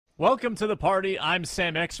Welcome to the party. I'm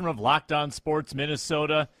Sam Ekstrom of Locked On Sports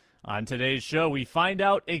Minnesota. On today's show, we find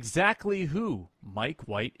out exactly who Mike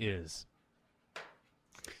White is.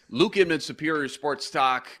 Luke Inman, Superior Sports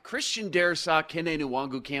Talk. Christian Darrisaw, Kene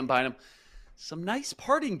Nwangu, Cam Bynum. Some nice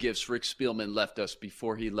parting gifts Rick Spielman left us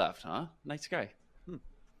before he left, huh? Nice guy.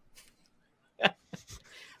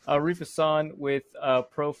 Arif Hassan with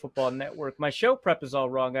Pro Football Network. My show prep is all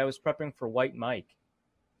wrong. I was prepping for White Mike.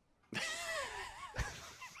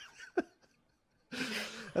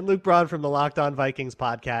 And Luke Braun from the Locked On Vikings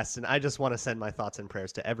podcast, and I just want to send my thoughts and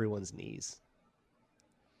prayers to everyone's knees.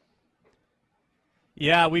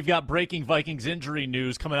 Yeah, we've got breaking Vikings injury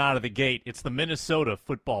news coming out of the gate. It's the Minnesota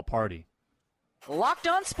football party. Locked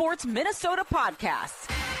On Sports Minnesota podcast.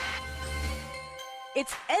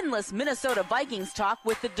 It's endless Minnesota Vikings talk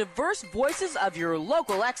with the diverse voices of your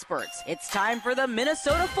local experts. It's time for the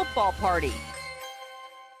Minnesota football party.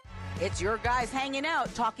 It's your guys hanging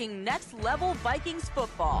out talking next-level Vikings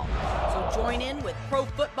football. So join in with Pro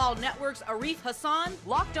Football Network's Arif Hassan,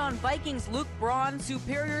 Locked On Vikings Luke Braun,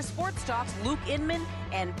 Superior Sports Talk's Luke Inman,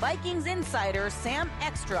 and Vikings insider Sam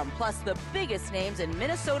Ekstrom, plus the biggest names in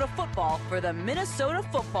Minnesota football for the Minnesota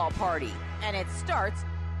football party. And it starts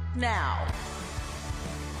now.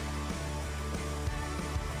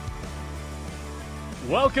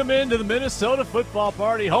 Welcome into the Minnesota football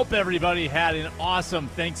party. Hope everybody had an awesome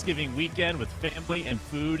Thanksgiving weekend with family and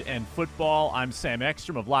food and football. I'm Sam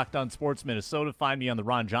Ekstrom of Locked On Sports Minnesota. Find me on the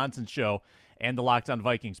Ron Johnson Show and the Locked On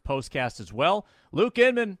Vikings postcast as well. Luke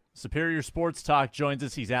Inman, Superior Sports Talk, joins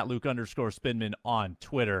us. He's at Luke_Spinman on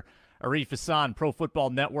Twitter. Arif Hassan, Pro Football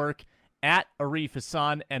Network, at Arif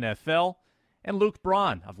Hassan NFL. And Luke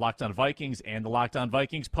Braun of Locked On Vikings and the Locked On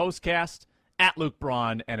Vikings postcast, at Luke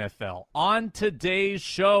Braun NFL. On today's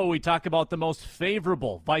show, we talk about the most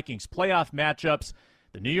favorable Vikings playoff matchups,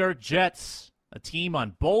 the New York Jets, a team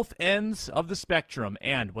on both ends of the spectrum,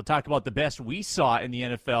 and we'll talk about the best we saw in the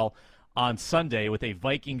NFL on Sunday with a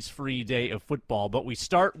Vikings-free day of football. But we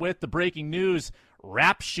start with the breaking news.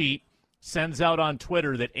 Rap Sheet sends out on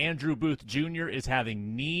Twitter that Andrew Booth Jr. is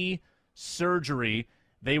having knee surgery.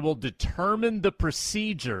 They will determine the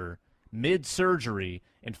procedure mid-surgery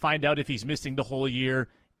and find out if he's missing the whole year.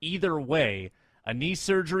 Either way, a knee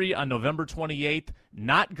surgery on November 28th,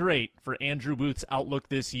 not great for Andrew Booth's outlook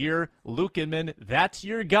this year. Luke Inman, that's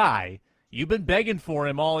your guy. You've been begging for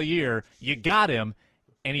him all year. You got him,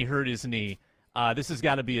 and he hurt his knee. This has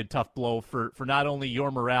got to be a tough blow for not only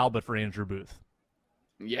your morale, but for Andrew Booth.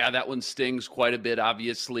 Yeah, that one stings quite a bit,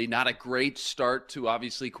 obviously. Not a great start to,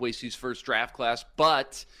 obviously, Kwesi's first draft class,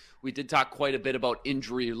 but we did talk quite a bit about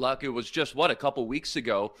injury luck. It was just, a couple weeks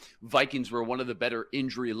ago, Vikings were one of the better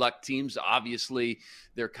injury luck teams. Obviously,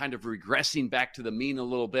 they're kind of regressing back to the mean a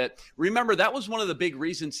little bit. Remember, that was one of the big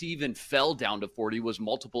reasons he even fell down to 40 was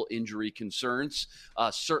multiple injury concerns.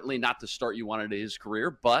 Certainly not the start you wanted in his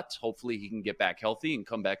career, but hopefully he can get back healthy and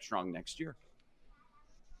come back strong next year.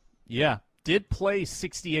 Yeah. Did play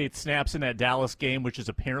 68 snaps in that Dallas game, which is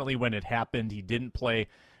apparently when it happened. He didn't play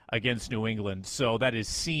against New England. So that is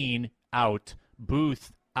Seen out,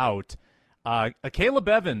 Booth out. Caleb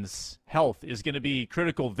Evans' health is going to be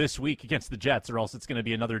critical this week against the Jets, or else it's going to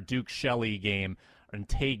be another Duke Shelley game and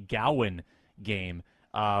Tay Gowan game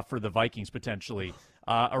for the Vikings potentially.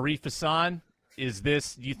 Arif Hassan, is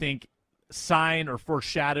this, do you think, sign or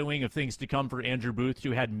foreshadowing of things to come for Andrew Booth,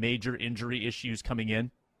 who had major injury issues coming in?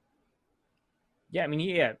 Yeah, I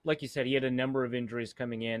mean, like you said, he had a number of injuries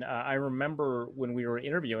coming in. I remember when we were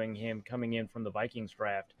interviewing him coming in from the Vikings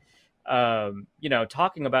draft,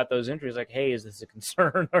 talking about those injuries, like, hey, is this a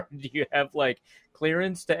concern? Or do you have,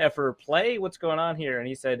 clearance to ever play? What's going on here? And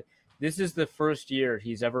he said, this is the first year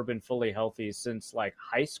he's ever been fully healthy since,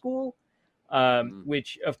 high school,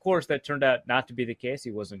 which, of course, that turned out not to be the case.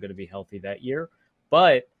 He wasn't going to be healthy that year.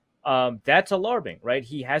 But that's alarming, right?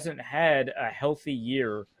 He hasn't had a healthy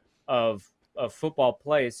year of football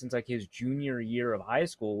play since his junior year of high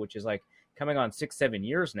school, which is coming on 6-7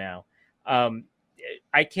 years now.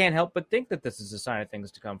 I can't help but think that this is a sign of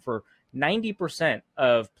things to come. For 90%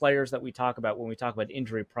 of players that we talk about when we talk about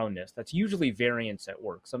injury proneness, that's usually variance at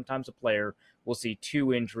work. Sometimes a player will see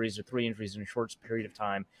 2 injuries or 3 injuries in a short period of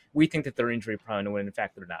time. We think that they're injury prone when in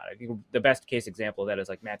fact they're not. I think the best case example of that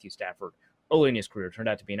is Matthew Stafford. Early in his career turned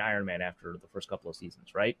out to be an Iron Man after the first couple of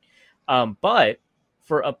seasons, right? But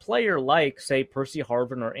for a player like, say, Percy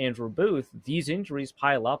Harvin or Andrew Booth, these injuries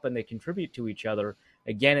pile up and they contribute to each other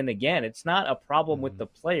again and again. It's not a problem with the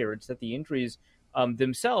player. It's that the injuries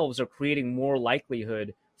themselves are creating more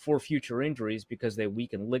likelihood for future injuries because they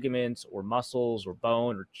weaken ligaments or muscles or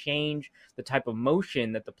bone or change the type of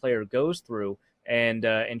motion that the player goes through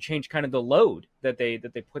and change kind of the load that they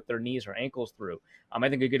put their knees or ankles through. I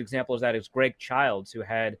think a good example of that is Greg Childs, who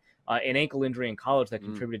had an ankle injury in college that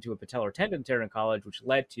contributed to a patellar tendon tear in college, which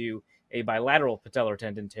led to a bilateral patellar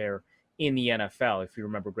tendon tear in the NFL. If you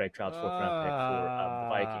remember Greg Childs' fourth round pick for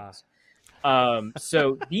the Vikings.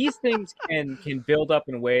 So these things can build up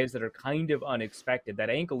in ways that are kind of unexpected. That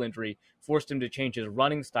ankle injury forced him to change his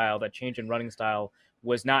running style. That change in running style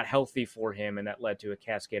was not healthy for him, and that led to a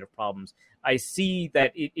cascade of problems. I see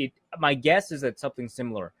that my guess is that something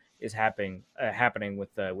similar is happening with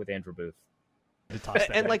Andrew Booth.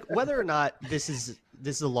 And like whether or not this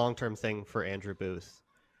is a long-term thing for Andrew Booth,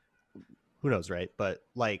 who knows, right? But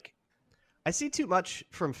like, I see too much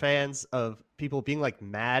from fans of people being like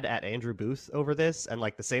mad at Andrew Booth over this, and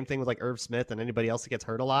like the same thing with like Irv Smith and anybody else that gets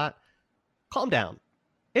hurt a lot. Calm down.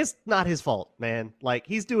 It's not his fault, man. Like,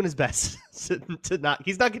 he's doing his best to not.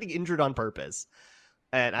 He's not getting injured on purpose,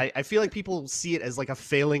 and I feel like people see it as like a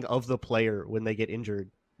failing of the player when they get injured.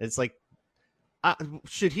 It's like,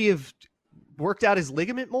 should he have worked out his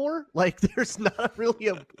ligament more? Like, there's not really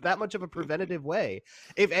that much of a preventative way.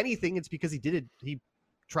 If anything, it's because he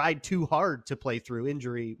tried too hard to play through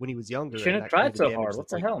injury when he was younger. He shouldn't have tried so hard. What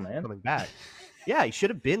the hell, man? Coming back. Yeah, he should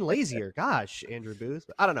have been lazier. Gosh, Andrew Booth.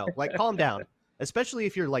 I don't know. Like, calm down. Especially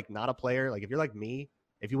if you're like not a player. Like, if you're like me,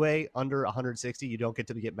 if you weigh under 160, you don't get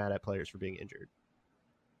to get mad at players for being injured.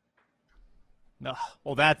 No,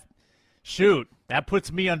 well, that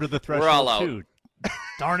puts me under the threshold. We're all out. Too.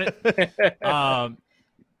 Darn it.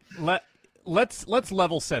 Let's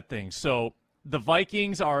level set things. So the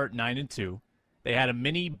Vikings are 9-2. They had a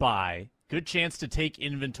mini bye. Good chance to take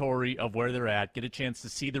inventory of where they're at, get a chance to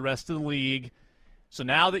see the rest of the league. So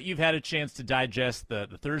now that you've had a chance to digest the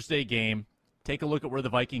Thursday game, take a look at where the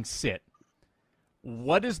Vikings sit.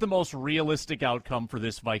 What is the most realistic outcome for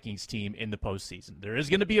this Vikings team in the postseason? There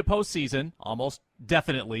is going to be a postseason, almost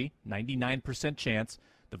definitely, 99% chance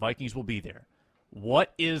the Vikings will be there.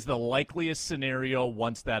 What is the likeliest scenario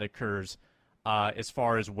once that occurs as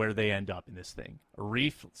far as where they end up in this thing?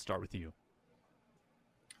 Arif, let's start with you.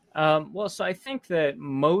 Well, so I think that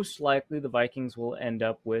most likely the Vikings will end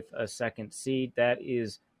up with a second seed. That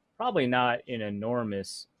is probably not an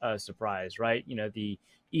enormous surprise, right? You know, the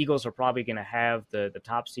Eagles are probably going to have the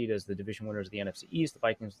top seed as the division winners of the NFC East, the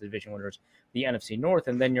Vikings the division winners of the NFC North,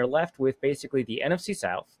 and then you're left with basically the NFC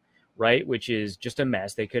South, right, which is just a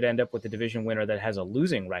mess. They could end up with a division winner that has a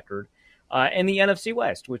losing record, and the NFC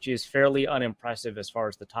West, which is fairly unimpressive as far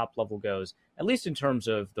as the top level goes, at least in terms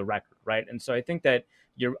of the record, right? And so I think that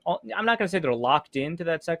I'm not going to say they're locked into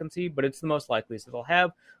that second seed, but it's the most likely. So they'll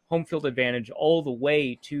have home field advantage all the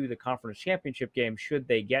way to the conference championship game should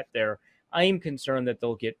they get there. I am concerned that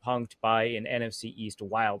they'll get punked by an NFC East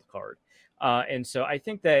wild card. And so I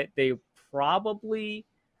think that they probably,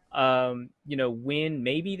 win.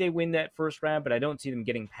 Maybe they win that first round, but I don't see them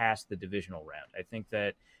getting past the divisional round. I think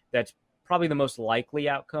that that's probably the most likely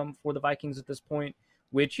outcome for the Vikings at this point,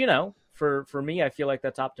 which, for me, I feel like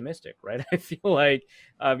that's optimistic, right? I feel like,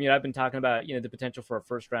 I've been talking about, the potential for a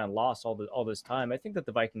first round loss all this time. I think that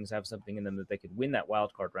the Vikings have something in them that they could win that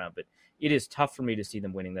wild card round, but it is tough for me to see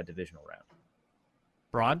them winning that divisional round.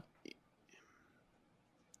 Braun?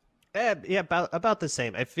 Yeah, about the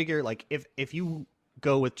same. I figure like if you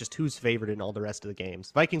go with just who's favored in all the rest of the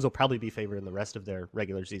games, Vikings will probably be favored in the rest of their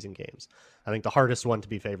regular season games. I think the hardest one to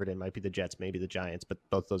be favored in might be the Jets, maybe the Giants, but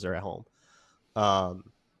both those are at home.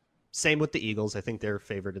 Same with the Eagles. I think they're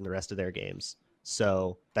favored in the rest of their games.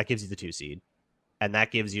 So that gives you the 2 seed. And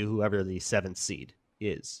that gives you whoever the 7th seed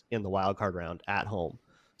is in the wild card round at home.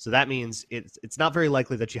 So that means it's not very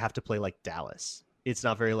likely that you have to play like Dallas. It's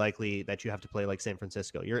not very likely that you have to play like San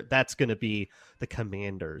Francisco. That's going to be the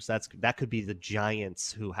Commanders. That could be the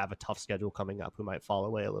Giants, who have a tough schedule coming up, who might fall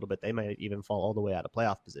away a little bit. They might even fall all the way out of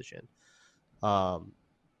playoff position.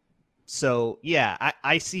 So yeah,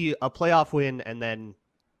 I see a playoff win and then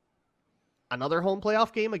another home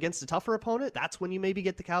playoff game against a tougher opponent. That's when you maybe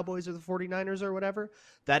get the Cowboys or the 49ers or whatever.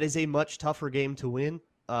 That is a much tougher game to win.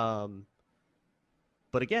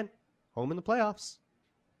 But again, home in the playoffs.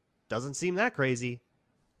 Doesn't seem that crazy.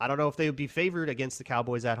 I don't know if they would be favored against the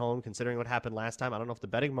Cowboys at home, considering what happened last time. I don't know if the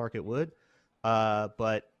betting market would.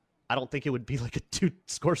 But I don't think it would be like a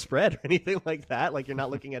 2-score spread or anything like that. Like, you're not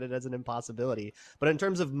looking at it as an impossibility. But in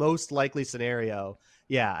terms of most likely scenario,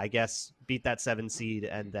 yeah, I guess beat that 7 seed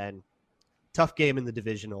and then tough game in the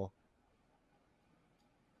divisional.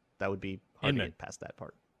 That would be hard to get past that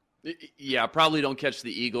part. Yeah, probably don't catch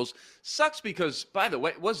the Eagles. Sucks because, by the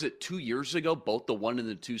way, was it 2 years ago, both the 1 and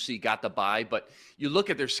the 2 seed got the bye? But you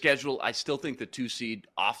look at their schedule, I still think the 2 seed,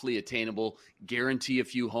 awfully attainable, guarantee a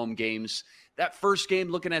few home games. that first game,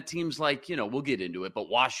 looking at teams like, we'll get into it, but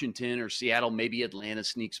Washington or Seattle, maybe Atlanta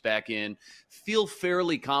sneaks back in. Feel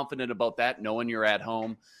fairly confident about that, knowing you're at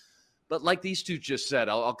home. But like these two just said,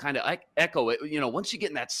 I'll kind of echo it. Once you get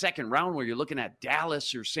in that second round where you're looking at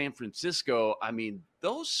Dallas or San Francisco, I mean,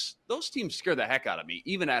 those teams scare the heck out of me,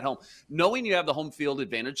 even at home. Knowing you have the home field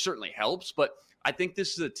advantage certainly helps, but I think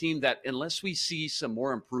this is a team that, unless we see some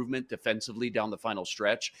more improvement defensively down the final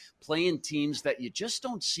stretch, playing teams that you just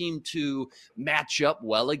don't seem to match up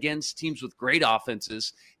well against, teams with great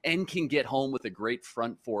offenses and can get home with a great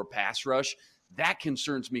front four pass rush, that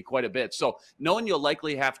concerns me quite a bit. So knowing you'll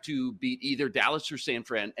likely have to beat either Dallas or San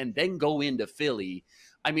Fran and then go into Philly,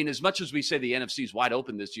 I mean, as much as we say the NFC is wide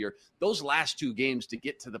open this year, those last two games to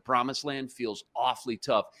get to the promised land feels awfully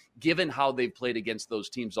tough, given how they've played against those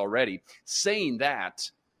teams already. Saying that,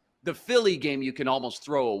 the Philly game you can almost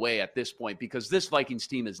throw away at this point because this Vikings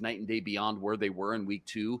team is night and day beyond where they were in week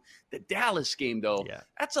 2. The Dallas game, though,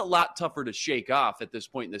 that's a lot tougher to shake off at this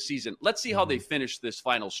point in the season. Let's see how they finish this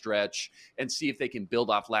final stretch and see if they can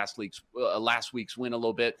build off last week's win a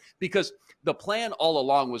little bit, because the plan all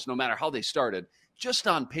along was, no matter how they started, just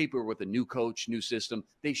on paper with a new coach, new system,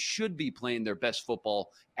 they should be playing their best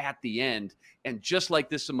football at the end. And just like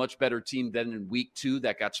this is a much better team than in week 2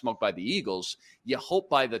 that got smoked by the Eagles, you hope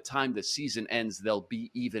by the time the season ends, they'll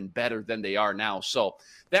be even better than they are now. So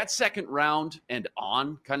that second round and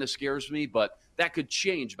on kind of scares me, but that could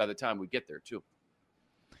change by the time we get there too.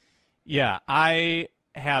 Yeah, I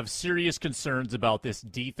have serious concerns about this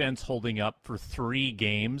defense holding up for 3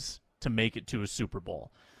 games to make it to a Super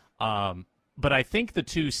Bowl. But I think the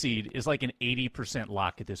 2 seed is like an 80%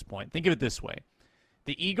 lock at this point. Think of it this way.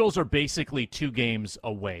 The Eagles are basically 2 games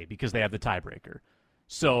away because they have the tiebreaker.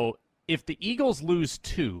 So if the Eagles lose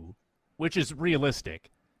 2, which is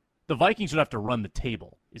realistic, the Vikings would have to run the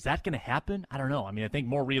table. Is that going to happen? I don't know. I mean, I think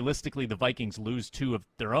more realistically the Vikings lose 2 of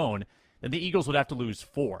their own, then the Eagles would have to lose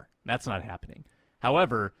 4. That's not happening.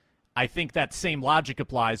 However, I think that same logic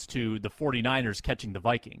applies to the 49ers catching the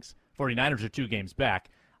Vikings. 49ers are 2 games back.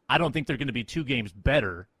 I don't think they're going to be 2 games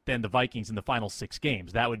better than the Vikings in the final 6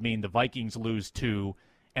 games. That would mean the Vikings lose 2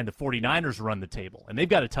 and the 49ers run the table. And they've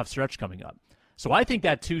got a tough stretch coming up. So I think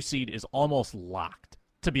that 2 seed is almost locked,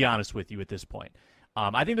 to be honest with you at this point.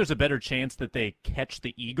 I think there's a better chance that they catch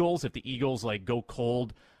the Eagles if the Eagles go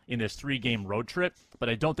cold in this 3-game road trip, but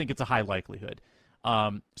I don't think it's a high likelihood.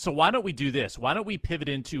 So why don't we do this? Why don't we pivot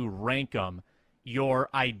into rank 'em your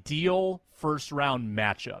ideal first-round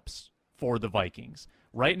matchups for the Vikings?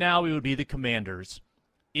 Right now, it would be the Commanders.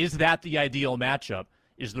 Is that the ideal matchup?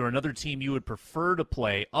 Is there another team you would prefer to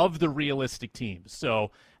play of the realistic teams?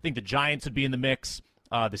 So I think the Giants would be in the mix.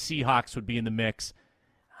 The Seahawks would be in the mix.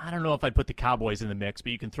 I don't know if I'd put the Cowboys in the mix,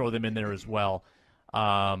 but you can throw them in there as well.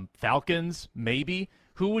 Falcons, maybe.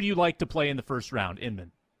 Who would you like to play in the first round,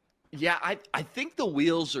 Inman? Yeah, I think the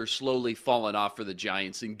wheels are slowly falling off for the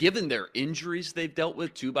Giants. And given their injuries they've dealt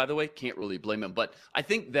with, too, by the way, can't really blame them. But I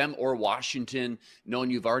think them or Washington, knowing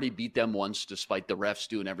you've already beat them once despite the refs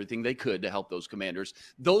doing everything they could to help those Commanders,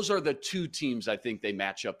 those are the 2 teams I think they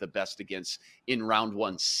match up the best against in round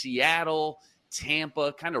 1. Seattle,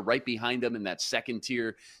 Tampa, kind of right behind them in that second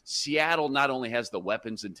tier. Seattle not only has the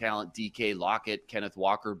weapons and talent, DK, Lockett, Kenneth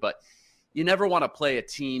Walker, but you never want to play a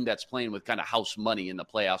team that's playing with kind of house money in the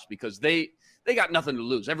playoffs because they got nothing to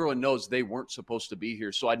lose. Everyone knows they weren't supposed to be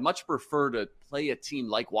here. So I'd much prefer to play a team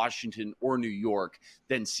like Washington or New York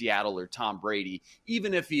than Seattle or Tom Brady,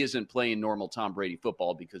 even if he isn't playing normal Tom Brady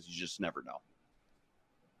football, because you just never know.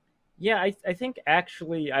 Yeah, I think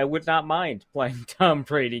actually I would not mind playing Tom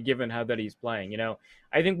Brady given how that he's playing.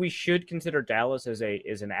 I think we should consider Dallas as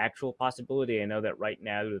an actual possibility. I know that right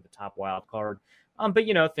now they're the top wild card. But,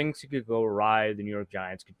 things could go awry. The New York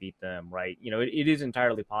Giants could beat them, right? It is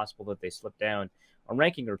entirely possible that they slip down a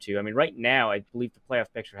ranking or 2. I mean, right now, I believe the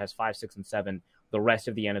playoff picture has 5, 6, and 7, the rest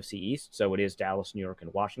of the NFC East. So it is Dallas, New York,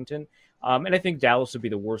 and Washington. And I think Dallas would be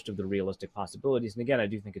the worst of the realistic possibilities. And again, I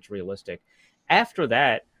do think it's realistic. After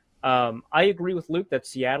that, I agree with Luke that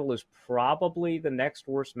Seattle is probably the next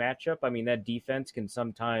worst matchup. I mean, that defense can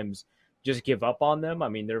sometimes just give up on them. I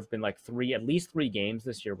mean, there have been at least 3 games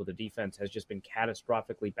this year where the defense has just been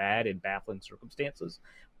catastrophically bad in baffling circumstances.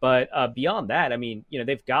 But beyond that, I mean,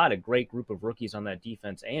 they've got a great group of rookies on that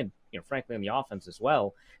defense and, frankly, on the offense as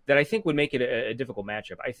well, that I think would make it a difficult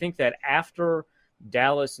matchup. I think that after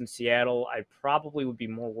Dallas and Seattle, I probably would be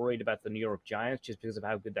more worried about the New York Giants just because of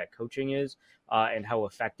how good that coaching is and how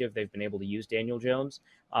effective they've been able to use Daniel Jones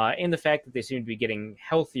and the fact that they seem to be getting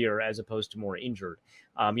healthier as opposed to more injured.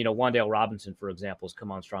 Wan'Dale Robinson, for example, has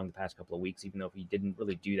come on strong the past couple of weeks, even though he didn't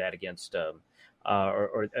really do that against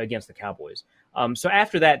or against the Cowboys. So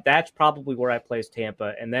after that, that's probably where I place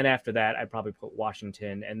Tampa. And then after that, I'd probably put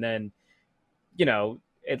Washington. And then,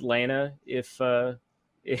 Atlanta, if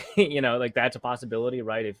that's a possibility,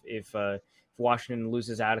 right? If Washington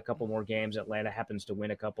loses out a couple more games, Atlanta happens to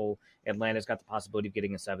win a couple, Atlanta's got the possibility of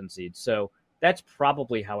getting a 7 seed. So that's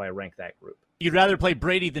probably how I rank that group. You'd rather play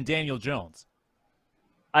Brady than Daniel Jones?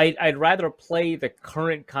 I'd rather play the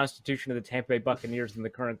current constitution of the Tampa Bay Buccaneers than the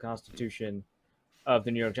current constitution of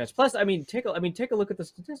the New York Giants. Plus, take a look at the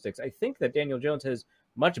statistics. I think that Daniel Jones has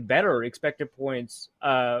much better expected points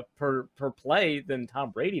per play than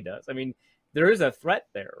Tom Brady does. There is a threat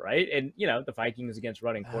there, right? And the Vikings against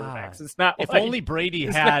running quarterbacks. It's not. If only Brady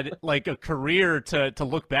had like a career to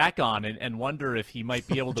look back on and wonder if he might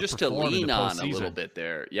be able to just to perform lean in the on postseason. a little bit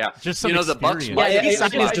there. Yeah, just some the Bucks. He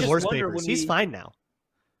signed his divorce papers. He's fine now.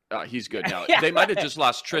 He's good now. They might have just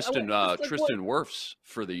lost Tristan Wirfs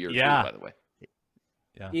for the year too, by the way.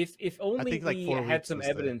 Yeah. If only we had some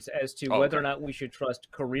evidence as to whether or not we should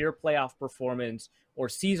trust career playoff performance or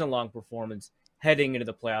season-long performance heading into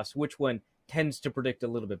the playoffs, which one tends to predict a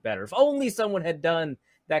little bit better. If only someone had done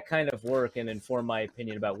that kind of work and informed my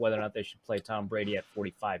opinion about whether or not they should play Tom Brady at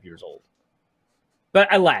 45 years old.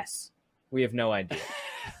 But alas, we have no idea.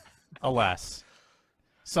 Alas.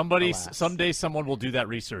 Someday someone will do that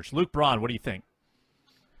research. Luke Braun, what do you think?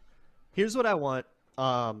 Here's what I want.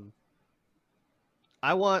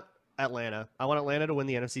 I want Atlanta. I want Atlanta to win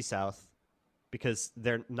the NFC South because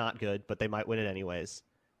they're not good, but they might win it anyways.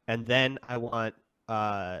 And then I want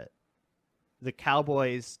the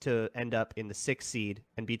Cowboys to end up in the 6th seed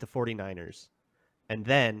and beat the 49ers. And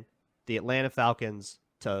then the Atlanta Falcons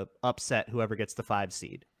to upset whoever gets the 5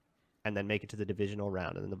 seed and then make it to the divisional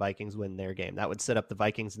round. And then the Vikings win their game. That would set up the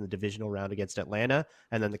Vikings in the divisional round against Atlanta.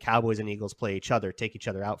 And then the Cowboys and Eagles play each other, take each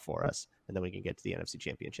other out for us. And then we can get to the NFC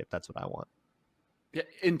Championship. That's what I want. Yeah,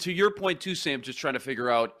 and to your point too, Sam, just trying to figure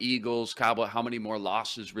out Eagles, Cowboys, how many more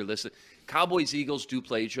losses realistic. Cowboys, Eagles do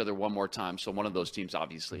play each other one more time, so one of those teams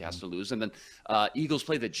obviously has to lose. And then Eagles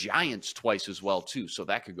play the Giants twice as well too, so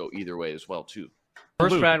that could go either way as well too.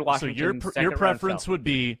 First round Washington. So your preference would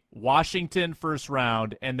be Washington first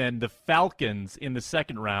round, and then the Falcons in the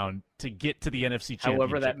second round to get to the NFC Championship.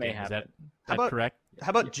 However that may game. happen. Is that correct?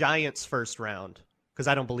 How about Giants first round? Because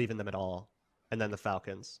I don't believe in them at all. And then the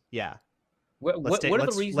Falcons. Yeah. What are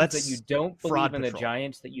the reasons that you don't believe in the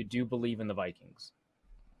Giants that you do believe in the Vikings?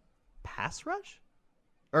 Pass rush?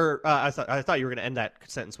 Or I thought you were going to end that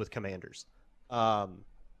sentence with Commanders. And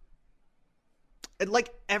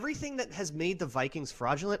like everything that has made the Vikings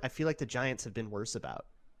fraudulent, I feel like the Giants have been worse about.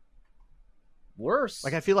 Worse?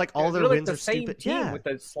 Like I feel like all their wins are stupid. Same team with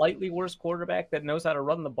a slightly worse quarterback that knows how to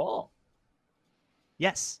run the ball.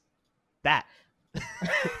 Yes, that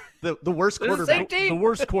the worst quarterback. The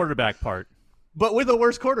worst quarterback part. But with the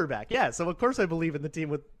worst quarterback, yeah. So of course I believe in the team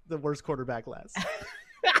with the worst quarterback last.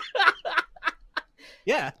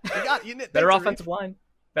 Yeah, better offensive line.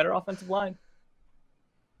 Better offensive line.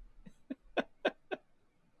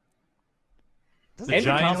 The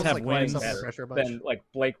Giants have wins better than like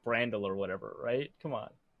Blake Brandel or whatever, right? Come on,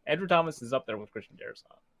 Andrew Thomas is up there with Christian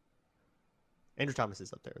Darrisaw. Andrew Thomas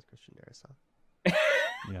is up there with Christian Darrisaw.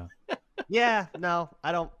 Yeah. Yeah. No,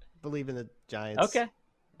 I don't believe in the Giants. Okay.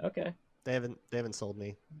 They haven't sold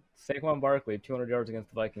me. Saquon Barkley, 200 yards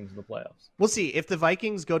against the Vikings in the playoffs. We'll see. If the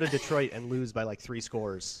Vikings go to Detroit and lose by like 3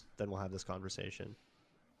 scores, then we'll have this conversation.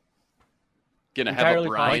 Gonna have a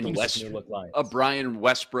Brian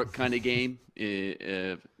Westbrook kind of game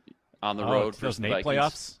on the road for the Vikings.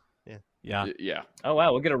 Playoffs. Yeah. Oh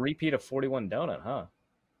wow, we'll get a repeat of 41 donut, huh?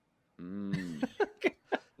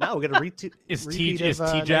 Now we're gonna repeat. Is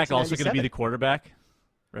T-Jack also going to be the quarterback?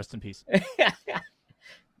 Rest in peace.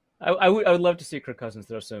 I would love to see Kirk Cousins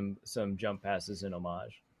throw some jump passes in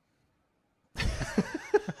homage.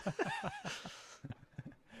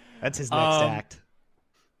 That's his next act.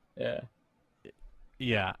 Yeah.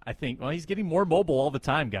 Yeah, I think. Well, he's getting more mobile all the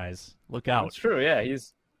time, guys. Look out. That's true. Yeah,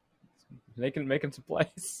 he's making some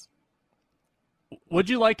plays. What'd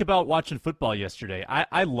you like about watching football yesterday?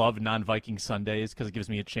 I love non-Viking Sundays because it gives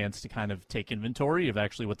me a chance to kind of take inventory of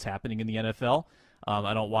actually what's happening in the NFL.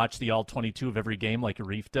 I don't watch the all 22 of every game like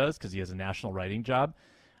Arif does because he has a national writing job.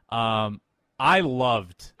 I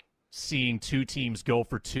loved seeing 2 teams go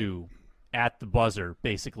for 2 at the buzzer,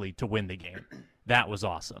 basically, to win the game. That was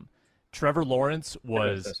awesome. Trevor Lawrence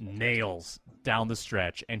was nails down the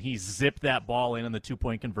stretch, and he zipped that ball in on the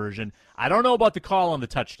 2-point conversion. I don't know about the call on the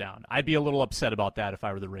touchdown. I'd be a little upset about that if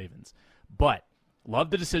I were the Ravens. But love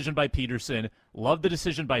the decision by Peterson. Love the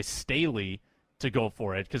decision by Staley to go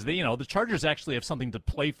for it, because the Chargers actually have something to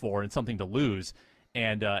play for and something to lose.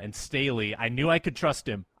 And Staley, I knew I could trust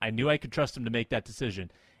him. I knew I could trust him to make that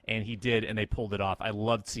decision, and he did, and they pulled it off. I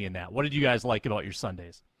loved seeing that. What did you guys like about your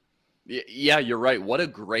Sundays? Yeah, you're right. What a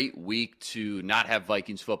great week to not have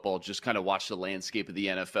Vikings football, just kind of watch the landscape of the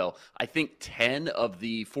NFL. I think 10 of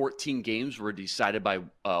the 14 games were decided by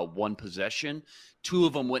one possession. 2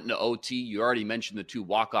 of them went into OT. You already mentioned the 2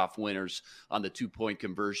 walk-off winners on the 2-point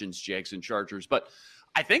conversions, Jags and Chargers. But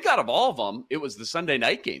I think out of all of them, it was the Sunday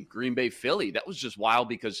night game, Green Bay Philly. That was just wild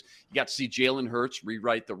because you got to see Jalen Hurts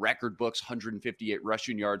rewrite the record books, 158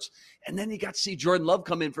 rushing yards. And then you got to see Jordan Love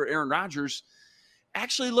come in for Aaron Rodgers.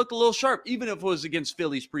 Actually looked a little sharp, even if it was against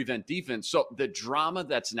Philly's prevent defense. So the drama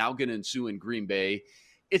that's now going to ensue in Green Bay,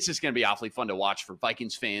 it's just going to be awfully fun to watch for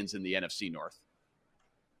Vikings fans in the NFC North.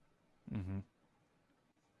 Mm-hmm.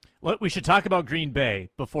 Well, we should talk about Green Bay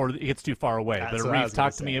before it gets too far away. That's but Reeve,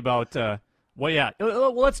 talk to me about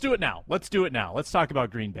let's do it now. Let's talk about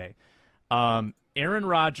Green Bay. Aaron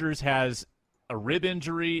Rodgers has a rib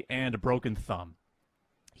injury and a broken thumb.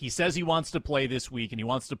 He says he wants to play this week, and he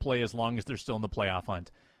wants to play as long as they're still in the playoff hunt.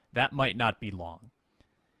 That might not be long.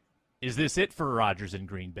 Is this it for Rodgers in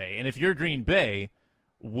Green Bay? And if you're Green Bay,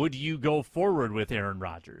 would you go forward with Aaron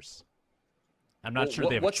Rodgers? I'm not sure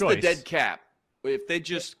they have a choice. What's the dead cap? If they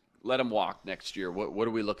just let him walk next year, what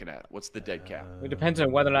are we looking at? What's the dead cap? It depends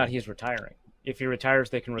on whether or not he's retiring. If he retires,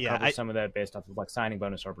 they can recover some of that based off of like signing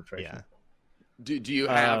bonus arbitration. Yeah. Do you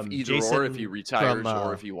have either Jason or if he retires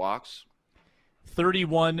or if he walks?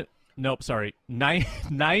 99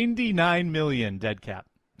 million dead cap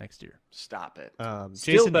next year. Stop it.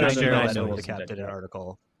 Jason better than Fitzgerald no over the Wilson cap dead did an cap.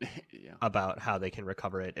 article Yeah. about how they can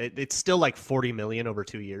recover it. It's still like 40 million over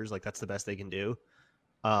 2 years. Like that's the best they can do.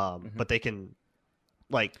 But they can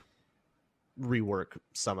like rework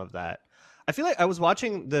some of that. I feel like I was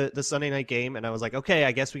watching the Sunday night game and I was like, okay,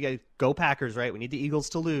 I guess we got to go Packers, right? We need the Eagles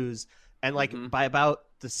to lose. And like by about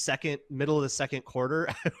the middle of the second quarter,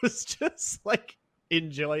 I was just like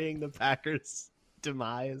enjoying the Packers'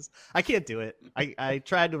 demise. I can't do it. I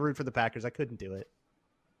tried to root for the Packers. I couldn't do it.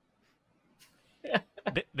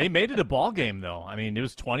 They made it a ball game, though. I mean, it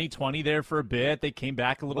was 20-20 there for a bit. They came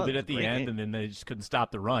back a little bit at the end, and then they just couldn't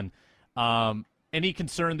stop the run. Any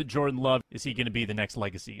concern that Jordan Love, is he going to be the next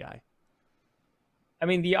legacy guy? I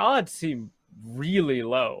mean, the odds seem really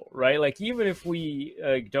low, right? Like, even if we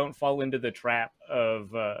don't fall into the trap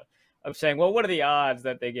of saying, well, what are the odds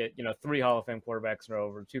that they get, 3 Hall of Fame quarterbacks in a row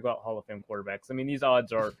or 2 Hall of Fame quarterbacks? I mean, these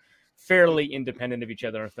odds are fairly independent of each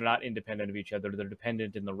other. If they're not independent of each other, they're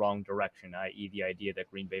dependent in the wrong direction, i.e. the idea that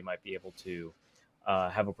Green Bay might be able to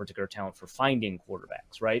have a particular talent for finding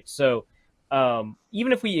quarterbacks, right? So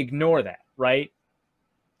even if we ignore that, right,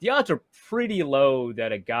 the odds are pretty low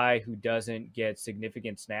that a guy who doesn't get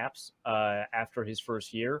significant snaps after his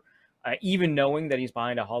first year, even knowing that he's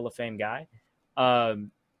behind a Hall of Fame guy,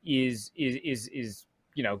 is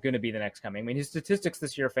going to be the next coming. I mean, his statistics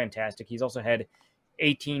this year are fantastic. He's also had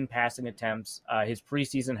 18 passing attempts. His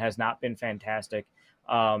preseason has not been fantastic.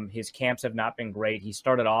 His camps have not been great. He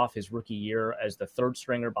started off his rookie year as the third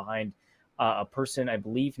stringer behind a person, I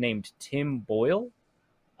believe, named Tim Boyle.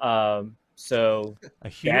 So a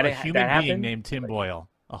human being named Tim Boyle,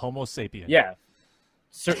 a Homo sapien. Yeah,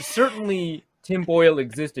 certainly Tim Boyle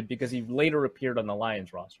existed because he later appeared on the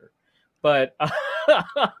Lions roster. But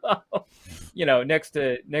next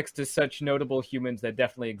to such notable humans that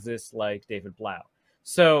definitely exist, like David Blau.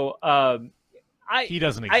 So he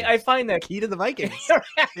doesn't exist. I find that Key to the Vikings,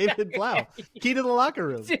 David Blau. Key to the locker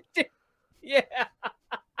room. Yeah.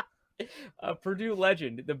 Purdue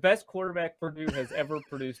legend, the best quarterback Purdue has ever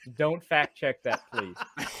produced. Don't fact check that, please.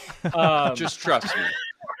 Just trust me.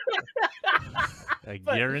 I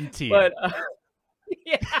guarantee. But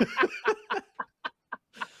yeah.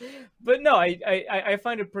 But no, I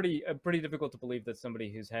find it pretty difficult to believe that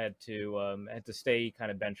somebody who's had to stay kind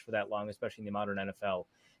of benched for that long, especially in the modern NFL,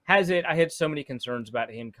 has it. I had so many concerns about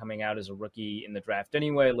him coming out as a rookie in the draft.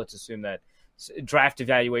 Anyway, let's assume that draft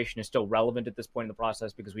evaluation is still relevant at this point in the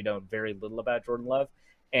process because we know very little about Jordan Love,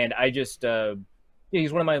 and I just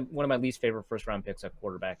he's one of my least favorite first round picks at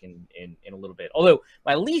quarterback in a little bit. Although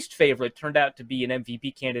my least favorite turned out to be an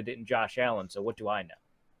MVP candidate in Josh Allen. So what do I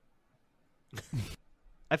know?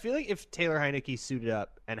 I feel like if Taylor Heineke suited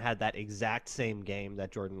up and had that exact same game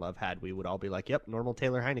that Jordan Love had, we would all be like, yep, normal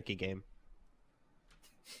Taylor Heineke game.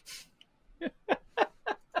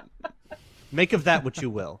 Make of that what you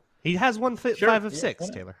will. He has won 5 of 6,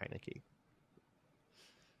 Taylor Heineke.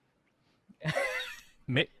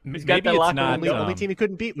 Maybe it's not. The only team he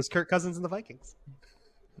couldn't beat was Kirk Cousins and the Vikings.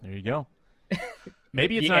 There you go.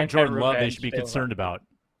 Maybe it's not Jordan Love they should be concerned about.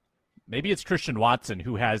 Maybe it's Christian Watson,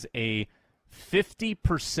 who has a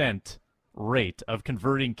 50% rate of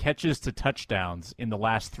converting catches to touchdowns in the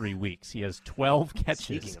last 3 weeks. He has 12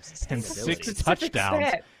 catches and 6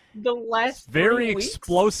 touchdowns. The last very 3 weeks?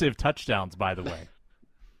 Explosive touchdowns, by the way.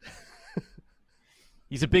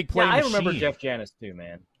 He's a big play machine. I remember Jeff Janis too,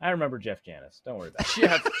 man. I remember Jeff Janis. Don't worry about it.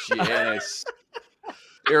 Jeff Janis.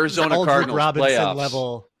 Arizona Aldridge Cardinals Robinson playoffs.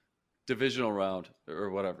 Level. Divisional round or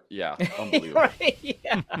whatever. Yeah, unbelievable.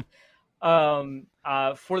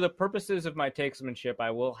 Right, for the purposes of my takesmanship,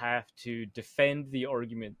 I will have to defend the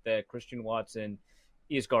argument that Christian Watson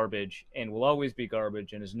is garbage and will always be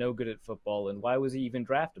garbage and is no good at football. And why was he even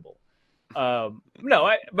draftable?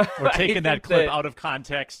 We're taking that clip out of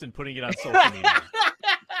context and putting it on social media.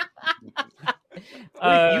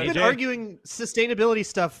 You've been arguing sustainability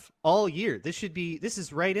stuff all year. This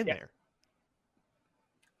is right in there.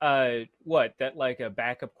 That like a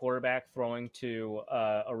backup quarterback throwing to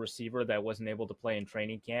a receiver that wasn't able to play in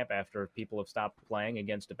training camp after people have stopped playing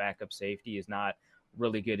against a backup safety is not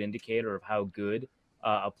really good indicator of how good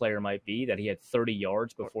a player might be. That he had 30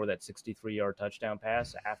 yards before that 63-yard touchdown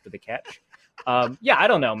pass after the catch. I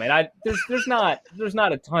don't know, man. There's not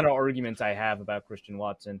a ton of arguments I have about Christian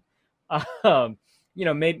Watson.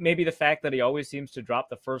 Maybe the fact that he always seems to drop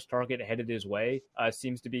the first target headed his way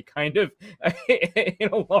seems to be kind of an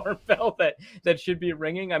alarm bell that should be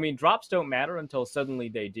ringing. I mean, drops don't matter until suddenly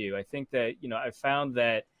they do. I think that, I've found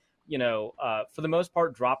that, for the most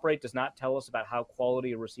part, drop rate does not tell us about how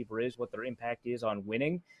quality a receiver is, what their impact is on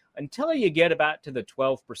winning until you get about to the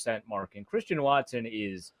 12% mark. And Christian Watson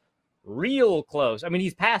is real close. I mean,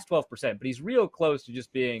 he's past 12%, but he's real close to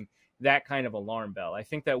just being that kind of alarm bell. I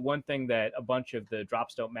think that one thing that a bunch of the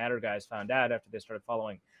drops don't matter guys found out after they started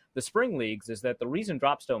following the spring leagues is that the reason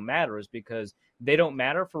drops don't matter is because they don't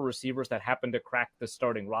matter for receivers that happen to crack the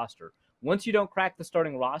starting roster. Once you don't crack the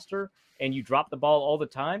starting roster and you drop the ball all the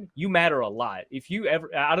time, you matter a lot. If you ever,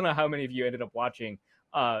 I don't know how many of you ended up watching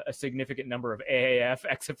a significant number of AAF,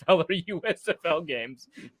 XFL, or USFL games,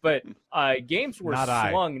 but games were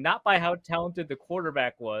swung not by how talented the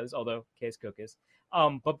quarterback was, although Case Cook is,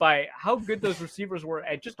 but by how good those receivers were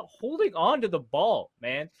at just holding on to the ball,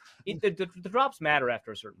 man. The drops matter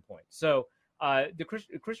after a certain point. So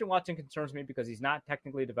Christian Watson concerns me because he's not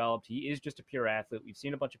technically developed. He is just a pure athlete. We've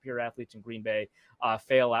seen a bunch of pure athletes in Green Bay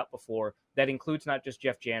fail out before. That includes not just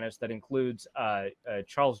Jeff Janis. That includes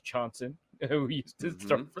Charles Johnson, who used to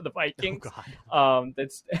start for the Vikings. Oh, God.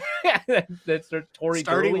 That's Torrey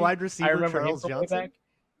starting Gurley. wide receiver I remember Charles Johnson.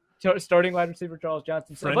 Starting wide receiver Charles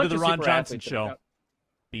Johnson. Friend of the Ron Johnson show.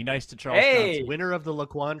 Be nice to Charles Johnson. Winner of the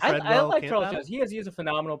Laquan Treadwell. I like Charles Johnson. He has a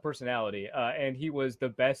phenomenal personality, and he was the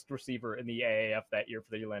best receiver in the AAF that year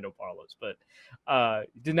for the Orlando Parlos, but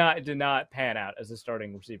did not pan out as a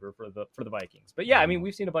starting receiver for the Vikings. But yeah, I mean,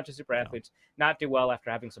 we've seen a bunch of super athletes not do well after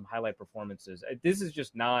having some highlight performances. This is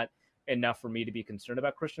just not enough for me to be concerned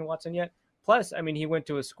about Christian Watson yet. Plus, I mean, he went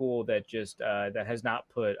to a school that just that has not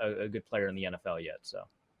put a good player in the NFL yet. So,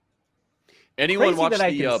 anyone watch that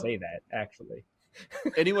I can say that actually.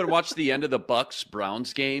 Anyone watch the end of the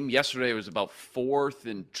Bucks-Browns game? Yesterday was about 4th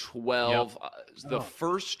and 12. Yep. The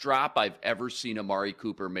first drop I've ever seen Amari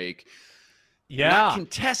Cooper make. Yeah. Not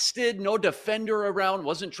contested, no defender around,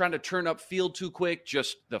 wasn't trying to turn up field too quick.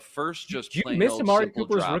 Just the first, just Did plain you miss old Amari simple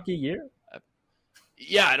Cooper's drop. rookie year?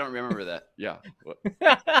 Yeah, I don't remember that. Yeah.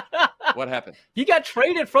 What happened? He got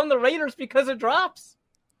traded from the Raiders because of drops.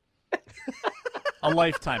 A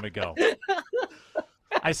lifetime ago.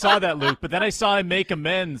 I saw that, Luke, but then I saw him make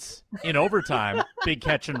amends in overtime, big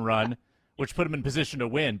catch and run, which put him in position to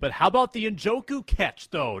win. But how about the Njoku catch,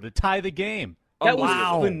 though, to tie the game? That was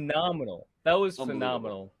phenomenal. That was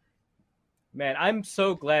phenomenal. Man, I'm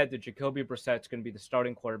so glad that Jacoby Brissett's going to be the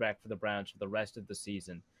starting quarterback for the Browns for the rest of the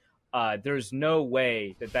season. There's no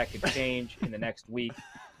way that could change in the next week,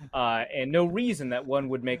 and no reason that one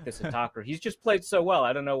would make this a talker. He's just played so well.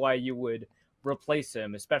 I don't know why you would replace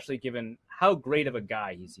him, especially given how great of a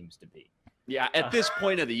guy he seems to be. Yeah, at this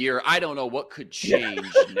point of the year, I don't know what could change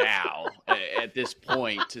now at this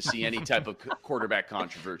point to see any type of quarterback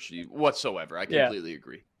controversy whatsoever. I completely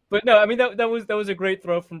agree. But no, I mean that was a great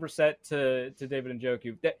throw from Brissett to David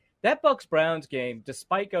Njoku. That Bucks-Browns game,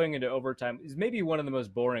 despite going into overtime, is maybe one of the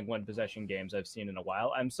most boring one-possession games I've seen in a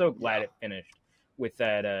while. I'm so glad it finished with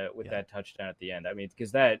that touchdown at the end. I mean,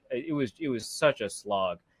 because it was such a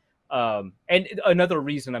slog. And another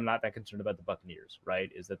reason I'm not that concerned about the Buccaneers, right,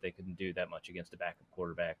 is that they couldn't do that much against a backup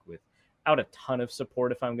quarterback without a ton of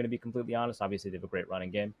support, if I'm going to be completely honest. Obviously, they have a great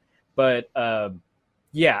running game. But,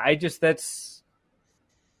 yeah,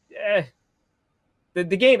 the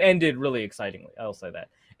game ended really excitingly. I'll say that.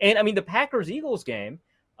 And, I mean, the Packers-Eagles game,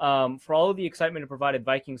 for all of the excitement it provided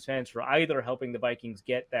Vikings fans for either helping the Vikings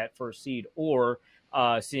get that first seed or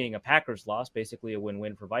seeing a Packers loss, basically a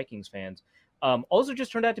win-win for Vikings fans, also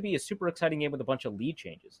just turned out to be a super exciting game with a bunch of lead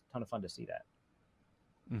changes. A ton of fun to see that.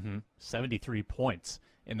 73 points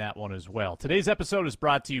in that one as well. Today's episode is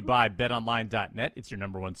brought to you by betonline.net. It's your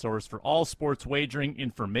number one source for all sports wagering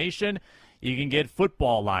information. You can get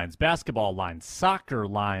football lines, basketball lines, soccer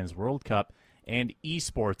lines, World Cup, and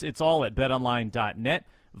esports. It's all at betonline.net.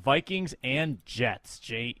 Vikings and Jets,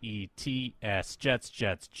 Jets,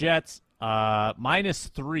 Jets.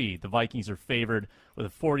 -3. The Vikings are favored with a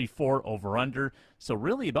 44 over-under. So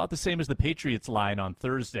really about the same as the Patriots line on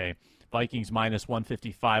Thursday. Vikings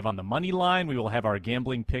 -155 on the money line. We will have our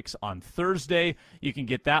gambling picks on Thursday. You can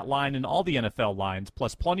get that line and all the NFL lines,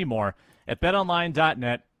 plus plenty more at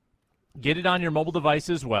betonline.net. Get it on your mobile device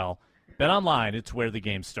as well. BetOnline, it's where the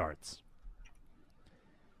game starts.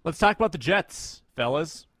 Let's talk about the Jets,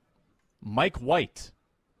 fellas. Mike White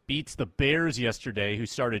beats the Bears yesterday, who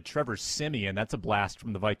started Trevor Siemian. That's a blast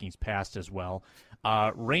from the Vikings past as well.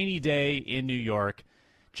 Rainy day in New York.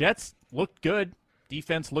 Jets looked good.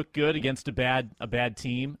 Defense looked good against a bad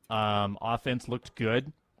team. Offense looked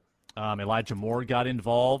good. Elijah Moore got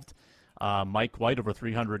involved. Mike White over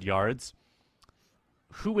 300 yards.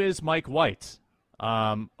 Who is Mike White?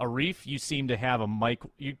 Arif, you seem to have a Mike.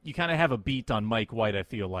 You kind of have a beat on Mike White. I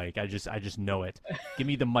feel like I just know it. Give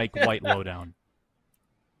me the Mike White lowdown.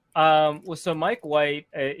 Well, so Mike White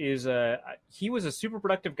he was a super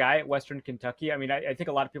productive guy at Western Kentucky. I mean, I think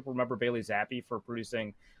a lot of people remember Bailey Zappi for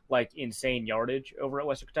producing like insane yardage over at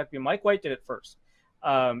Western Kentucky. Mike White did it first.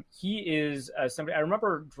 He is somebody I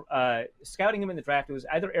remember scouting him in the draft. It was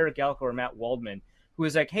either Eric Galko or Matt Waldman, who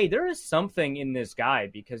was like, hey, there is something in this guy,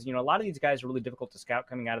 because, you know, a lot of these guys are really difficult to scout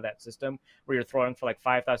coming out of that system where you're throwing for like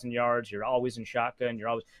 5,000 yards. You're always in shotgun.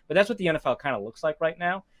 But that's what the NFL kind of looks like right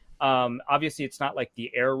now. Obviously, it's not like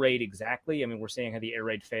the air raid exactly. I mean, we're seeing how the air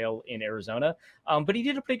raid failed in Arizona. But he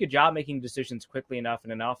did a pretty good job making decisions quickly enough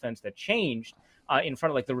in an offense that changed in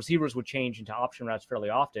front of, like, the receivers would change into option routes fairly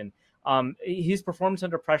often. His performance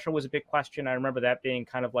under pressure was a big question. I remember that being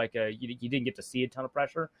kind of like you didn't get to see a ton of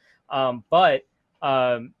pressure. But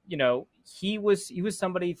you know, he was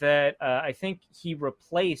somebody that I think he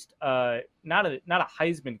replaced not a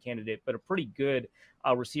Heisman candidate, but a pretty good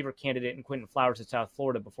receiver candidate in Quentin Flowers at South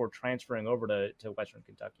Florida before transferring over to Western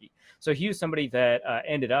Kentucky. So he was somebody that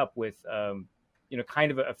ended up with you know,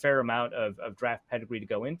 kind of a fair amount of draft pedigree to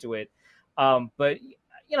go into it. But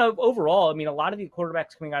you know, overall, I mean, a lot of the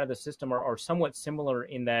quarterbacks coming out of the system are somewhat similar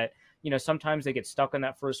in that, you know, sometimes they get stuck on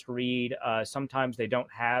that first read. Sometimes they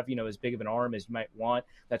don't have, you know, as big of an arm as you might want.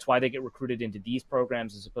 That's why they get recruited into these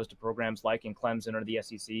programs as opposed to programs like in Clemson or the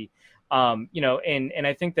SEC. You know, and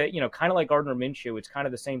I think that, you know, kind of like Gardner Minshew, it's kind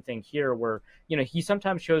of the same thing here where, you know, he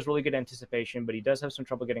sometimes shows really good anticipation, but he does have some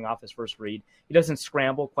trouble getting off his first read. He doesn't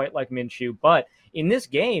scramble quite like Minshew. But in this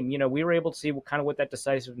game, you know, we were able to see what that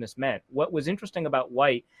decisiveness meant. What was interesting about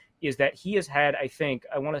White is that he has had, I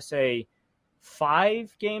want to say,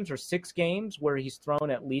 5 games or 6 games where he's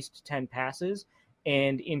thrown at least 10 passes.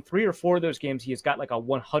 And in 3 or 4 of those games, he has got like a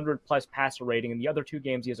 100-plus passer rating. And the other 2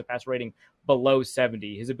 games, he has a passer rating below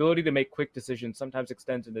 70. His ability to make quick decisions sometimes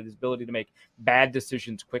extends into his ability to make bad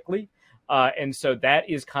decisions quickly. And so that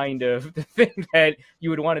is kind of the thing that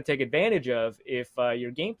you would want to take advantage of if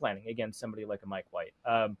you're game planning against somebody like a Mike White.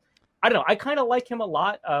 I don't know. I kind of like him a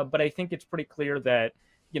lot, but I think it's pretty clear that,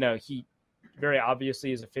 you know, he very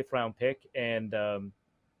obviously is a 5th-round pick. And,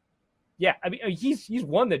 yeah, I mean, he's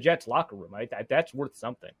won the Jets locker room, right? That's worth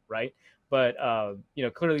something, right? But, you know,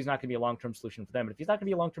 clearly he's not going to be a long-term solution for them. And if he's not going to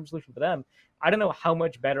be a long-term solution for them, I don't know how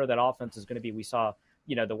much better that offense is going to be. We saw,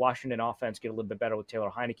 you know, the Washington offense get a little bit better with Taylor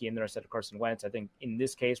Heineke in there instead of Carson Wentz. I think in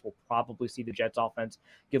this case, we'll probably see the Jets offense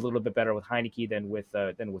get a little bit better with Heineke than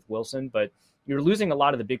with Wilson. But you're losing a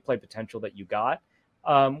lot of the big play potential that you got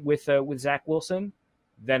with Zach Wilson.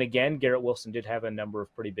 Then again, Garrett Wilson did have a number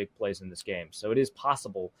of pretty big plays in this game. So it is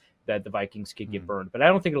possible that the Vikings could get burned. But I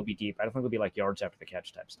don't think it'll be deep. I don't think it'll be like yards after the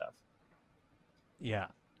catch type stuff. Yeah.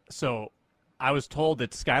 So I was told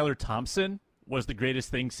that Skylar Thompson was the greatest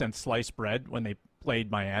thing since sliced bread when they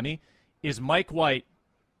played Miami. Is Mike White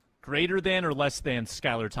greater than or less than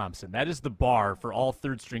Skylar Thompson? That is the bar for all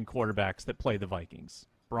third-string quarterbacks that play the Vikings.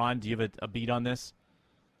 Braun, do you have a beat on this?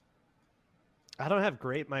 I don't have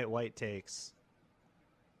great Mike White takes.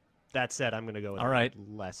 That said, I'm going to go with all right.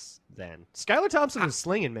 less than. Skylar Thompson was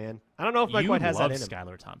slinging, man. I don't know if Mike White has that in him.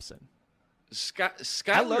 Skylar Thompson. Skylar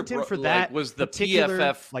I loved him for that. was the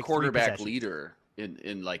PFF quarterback leader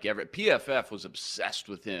in like every PFF was obsessed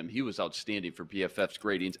with him. He was outstanding for PFF's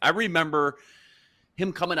gradings. I remember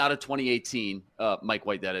him coming out of 2018, Mike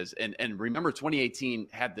White, that is, and remember 2018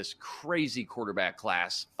 had this crazy quarterback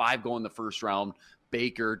class, 5 going the first round: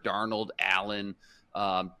 Baker, Darnold, Allen,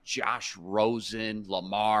 Josh Rosen,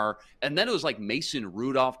 Lamar, and then it was like Mason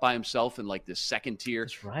Rudolph by himself in like the second tier.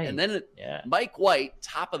 That's right. And then Mike White,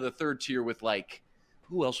 top of the third tier with like,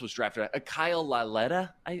 who else was drafted? Kyle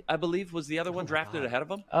Lauletta, I believe, was the other one drafted ahead of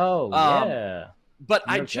him. Oh, yeah. But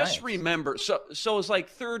I just remember, so it's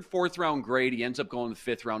like 3rd, 4th round grade. He ends up going the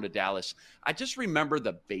 5th round to Dallas. I just remember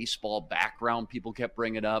the baseball background people kept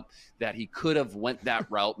bringing up, that he could have went that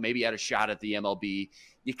route, maybe had a shot at the MLB.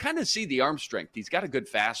 You kind of see the arm strength. He's got a good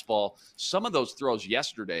fastball. Some of those throws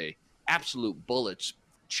yesterday, absolute bullets,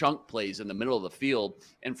 chunk plays in the middle of the field.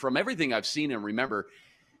 And from everything I've seen and remember,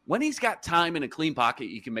 when he's got time in a clean pocket,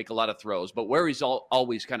 he can make a lot of throws. But where he's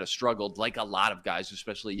always kind of struggled, like a lot of guys,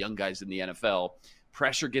 especially young guys in the NFL,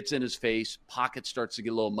 pressure gets in his face, pocket starts to get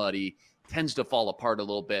a little muddy, tends to fall apart a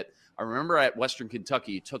little bit. I remember at Western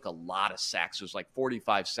Kentucky, he took a lot of sacks. It was like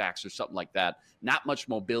 45 sacks or something like that. Not much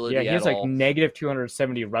mobility at all. Yeah, he has like negative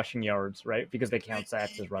 270 rushing yards, right? Because they count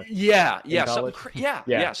sacks as rushing. Yeah,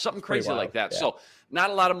 something something crazy like that. Yeah. So not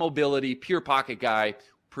a lot of mobility, pure pocket guy.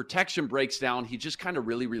 Protection breaks down. He just kind of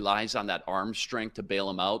really relies on that arm strength to bail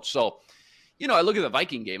him out. So, I look at the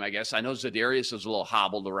Viking game, I guess. I know Za'Darius is a little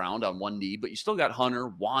hobbled around on one knee, but you still got Hunter,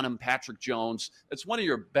 Wanham, Patrick Jones. It's one of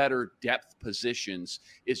your better depth positions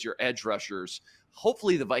is your edge rushers.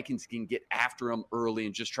 Hopefully the Vikings can get after him early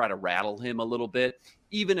and just try to rattle him a little bit,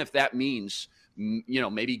 even if that means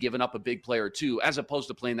maybe giving up a big play or two, as opposed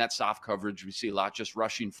to playing that soft coverage. We see a lot just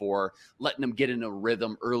rushing for, letting him get in a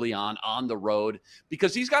rhythm early on the road,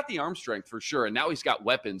 because he's got the arm strength for sure. And now he's got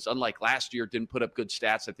weapons. Unlike last year, didn't put up good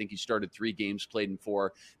stats. I think he started 3 games, played in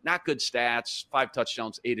 4. Not good stats, 5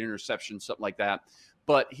 touchdowns, 8 interceptions, something like that.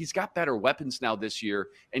 But he's got better weapons now this year.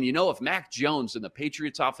 And if Mac Jones and the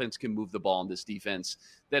Patriots offense can move the ball in this defense,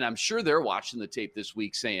 then I'm sure they're watching the tape this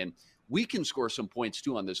week saying, we can score some points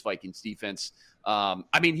too on this Vikings defense.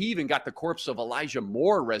 He even got the corpse of Elijah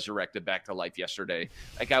Moore resurrected back to life yesterday.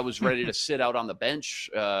 That guy was ready to sit out on the bench,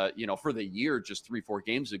 for the year just 3-4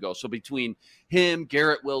 games ago. So between him,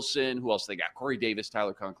 Garrett Wilson, who else they got? Corey Davis,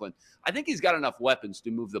 Tyler Conklin. I think he's got enough weapons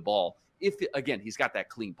to move the ball. If, again, he's got that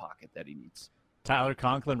clean pocket that he needs. Tyler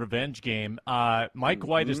Conklin revenge game. Mike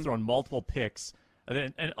White has thrown multiple picks,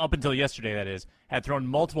 and up until yesterday, that is, had thrown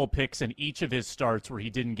multiple picks in each of his starts where he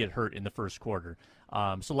didn't get hurt in the first quarter.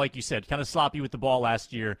 So like you said, kind of sloppy with the ball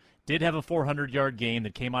last year. Did have a 400-yard game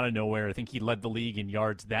that came out of nowhere. I think he led the league in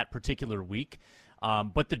yards that particular week.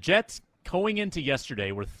 But the Jets, going into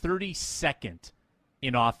yesterday, were 32nd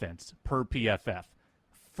in offense per PFF.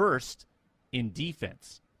 First in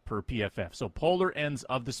defense per PFF. So polar ends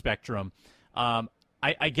of the spectrum.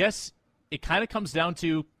 I guess it kind of comes down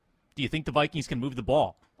to, do you think the Vikings can move the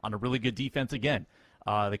ball on a really good defense again?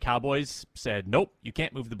 The Cowboys said, nope, you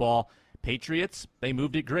can't move the ball. Patriots, they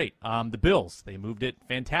moved it great. The Bills, they moved it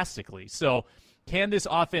fantastically. So can this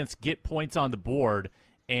offense get points on the board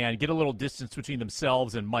and get a little distance between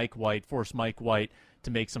themselves and Mike White, force Mike White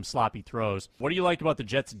to make some sloppy throws? What do you like about the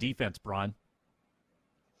Jets' defense, Bron?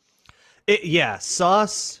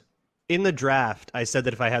 Sauce. In the draft, I said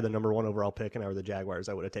that if I had the number 1 overall pick and I were the Jaguars,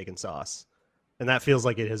 I would have taken Sauce. And that feels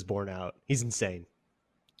like it has borne out. He's insane.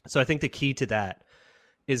 So I think the key to that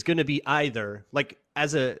is going to be either, like,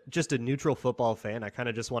 as just a neutral football fan, I kind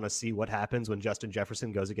of just want to see what happens when Justin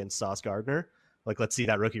Jefferson goes against Sauce Gardner. Like, let's see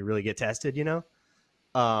that rookie really get tested, Yeah,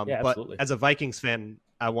 but absolutely. As a Vikings fan,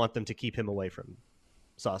 I want them to keep him away from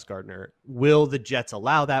Sauce Gardner. Will the Jets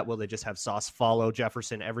allow that? Will they just have Sauce follow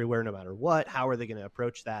Jefferson everywhere no matter what? How are they going to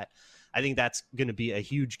approach that? I think that's going to be a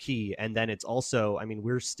huge key. And then it's also,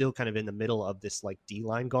 we're still kind of in the middle of this like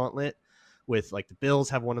D-line gauntlet with like the Bills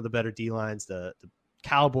have one of the better D-lines, the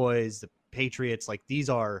Cowboys, the Patriots. Like these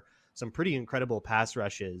are some pretty incredible pass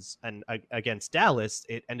rushes. And against Dallas,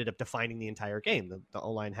 it ended up defining the entire game. The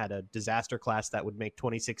O-line had a disaster class that would make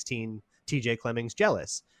 2016 TJ Clemmings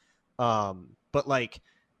jealous. But like,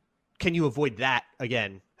 can you avoid that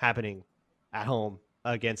again happening at home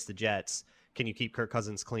against the Jets? Can you keep Kirk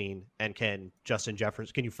Cousins clean? And can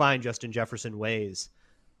you find Justin Jefferson ways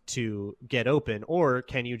to get open? Or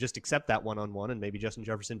can you just accept that one-on-one and maybe Justin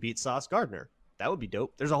Jefferson beats Sauce Gardner? That would be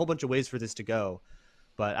dope. There's a whole bunch of ways for this to go.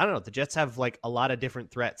 But I don't know. The Jets have like a lot of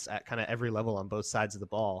different threats at kind of every level on both sides of the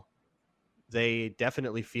ball. They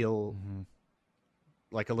definitely feel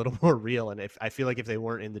like a little more real. And I feel like if they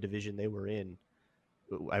weren't in the division they were in,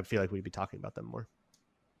 I feel like we'd be talking about them more.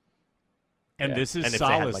 And this is and if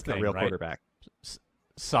Salah's they had, like, thing, a real right? quarterback.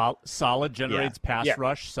 Salah generates pass Yeah.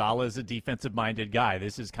 rush. Salah is a defensive-minded guy.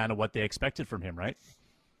 This is kind of what they expected from him, right?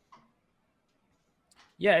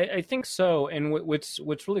 Yeah, I think so. And what's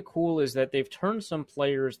really cool is that they've turned some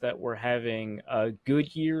players that were having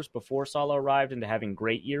good years before Salah arrived into having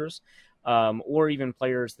great years, or even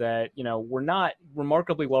players that were not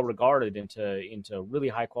remarkably well regarded into really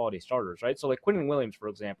high quality starters, right? So like Quinnen Williams, for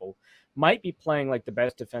example, might be playing like the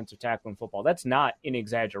best defensive tackle in football. That's not an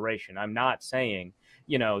exaggeration. I'm not saying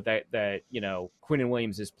that Quinnen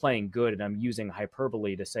Williams is playing good, and I'm using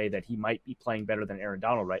hyperbole to say that he might be playing better than Aaron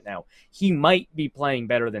Donald right now. He might be playing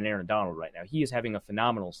better than Aaron Donald right now. He is having a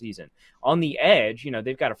phenomenal season. On the edge,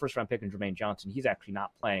 they've got a first-round pick in Jermaine Johnson. He's actually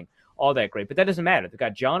not playing all that great, but that doesn't matter. They've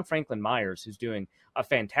got John Franklin Myers, who's doing a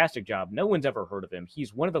fantastic job. No one's ever heard of him.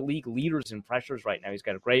 He's one of the league leaders in pressures right now. He's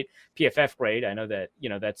got a great PFF grade. I know that,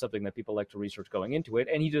 that's something that people like to research going into it,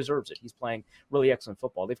 and he deserves it. He's playing really excellent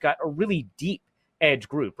football. They've got a really deep edge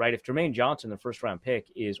group, right? If Jermaine Johnson, the first round pick,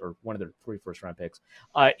 is, or one of the 3 first round picks,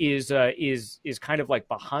 is kind of like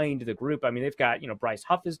behind the group. I mean, they've got Bryce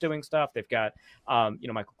Huff is doing stuff. They've got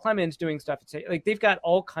Michael Clemens doing stuff. It's like they've got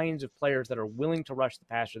all kinds of players that are willing to rush the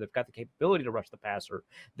passer. They've got the capability to rush the passer.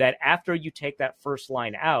 That after you take that first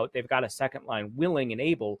line out, they've got a second line willing and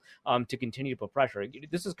able to continue to put pressure.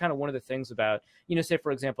 This is kind of one of the things about say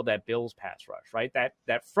for example that Bills pass rush, right?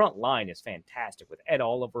 That front line is fantastic with Ed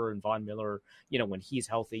Oliver and Von Miller. When he's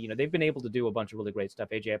healthy, they've been able to do a bunch of really great stuff,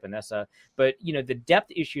 AJ Epinesa, but the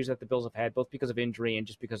depth issues that the Bills have had, both because of injury and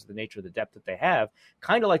just because of the nature of the depth that they have,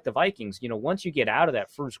 kind of like the Vikings, once you get out of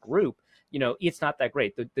that first group, it's not that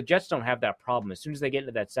great. The Jets don't have that problem. As soon as they get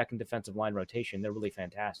into that second defensive line rotation, they're really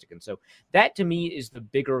fantastic. And so that to me is the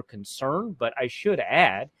bigger concern. But I should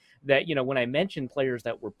add that, when I mentioned players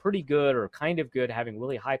that were pretty good or kind of good, having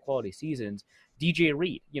really high quality seasons, DJ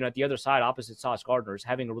Reed, at the other side, opposite Sauce Gardner, is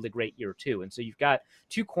having a really great year too. And so you've got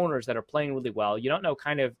 2 corners that are playing really well. You don't know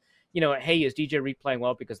hey, is DJ Reed playing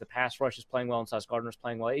well because the pass rush is playing well and Sauce Gardner is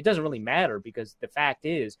playing well? It doesn't really matter because the fact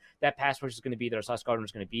is that pass rush is going to be there, Sauce Gardner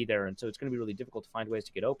is going to be there, and so it's going to be really difficult to find ways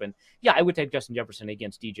to get open. Yeah, I would take Justin Jefferson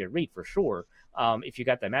against DJ Reed for sure if you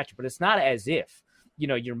got that matchup, but it's not as if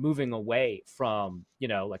you're moving away from,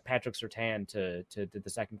 like Patrick Surtain to the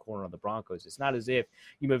second corner on the Broncos. It's not as if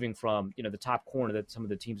you're moving from, the top corner that some of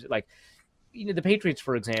the teams like, the Patriots,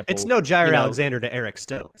 for example. It's no Jair Alexander to Eric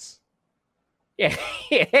Stokes. Yeah.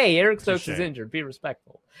 Hey, Eric Stokes is injured. Be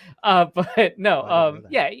respectful. But no,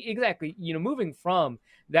 yeah, exactly. Moving from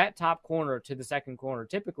that top corner to the second corner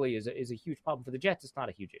typically is a huge problem for the Jets. It's not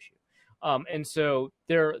a huge issue. And so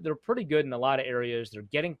they're pretty good in a lot of areas. They're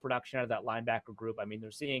getting production out of that linebacker group. I mean,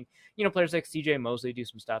 they're seeing, players like CJ Mosley do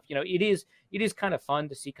some stuff. It is kind of fun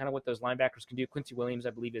to see kind of what those linebackers can do. Quincy Williams, I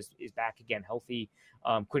believe, is back again healthy.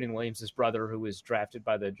 Quinnen Williams, his brother, who was drafted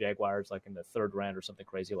by the Jaguars like in the 3rd round or something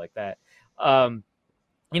crazy like that.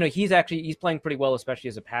 He's playing pretty well, especially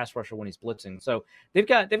as a pass rusher when he's blitzing. So they've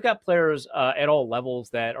got players at all levels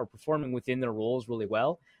that are performing within their roles really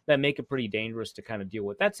well, that make it pretty dangerous to kind of deal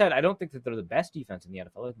with. That said, I don't think that they're the best defense in the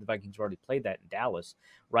NFL. I think the Vikings already played that in Dallas,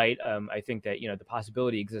 right? I think that, the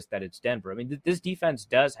possibility exists that it's Denver. I mean, this defense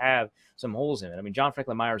does have some holes in it. I mean, John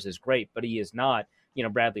Franklin Myers is great, but he is not,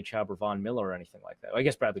 Bradley Chubb or Von Miller or anything like that. Well, I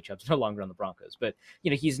guess Bradley Chubb's no longer on the Broncos, but,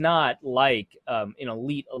 he's not like an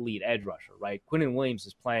elite edge rusher, right? Quinnen Williams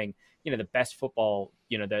is playing, the best football,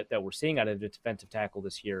 that we're seeing out of the defensive tackle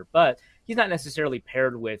this year, but he's not necessarily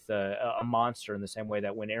paired with a monster in the same way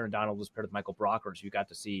that when Aaron Donald was paired with Michael Brockers, you got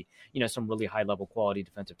to see, some really high level quality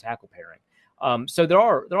defensive tackle pairing. So there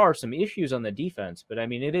are some issues on the defense, but I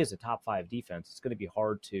mean, it is a top 5 defense. It's going to be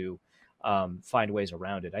hard to find ways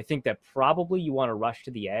around it. I think that probably you want to rush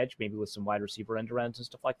to the edge, maybe with some wide receiver end arounds and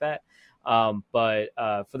stuff like that. But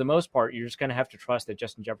for the most part, you're just going to have to trust that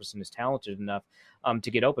Justin Jefferson is talented enough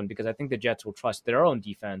to get open, because I think the Jets will trust their own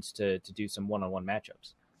defense to do some one-on-one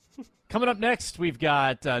matchups. Coming up next, we've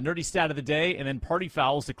got Nerdy Stat of the Day and then Party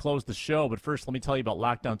Fouls to close the show. But first, let me tell you about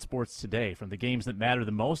Locked On Sports Today. From the games that matter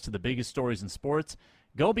the most to the biggest stories in sports,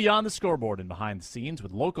 go beyond the scoreboard and behind the scenes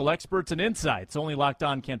with local experts and insights only Locked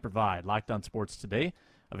On can provide. Locked On Sports Today,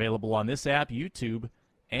 available on this app, YouTube,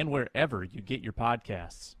 and wherever you get your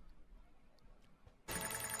podcasts.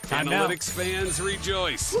 Analytics fans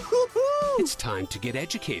rejoice. Woo-hoo-hoo! It's time to get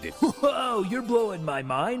educated. Whoa, you're blowing my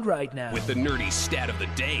mind right now. With the Nerdy Stat of the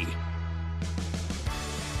Day.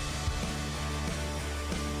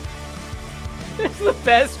 It's the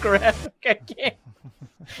best graphic. I can't.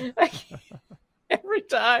 Every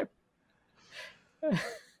time.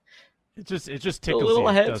 It just tickles the you. little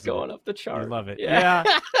heads doesn't going it? up the chart. You love it. Yeah.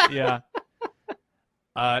 Yeah.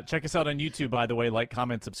 Check us out on YouTube, by the way. Like,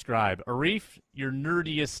 comment, subscribe. Arif, your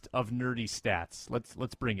nerdiest of nerdy stats.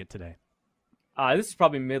 Let's bring it today. This is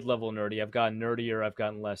probably mid-level nerdy. I've gotten nerdier. I've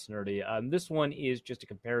gotten less nerdy. This one is just a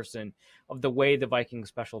comparison of the way the Vikings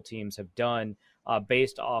special teams have done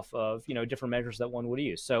based off of, different measures that one would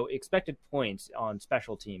use. So expected points on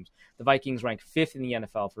special teams. The Vikings rank 5th in the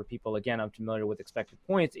NFL. For people, again, unfamiliar with expected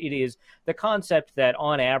points, it is the concept that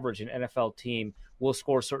on average an NFL team will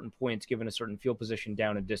score certain points given a certain field position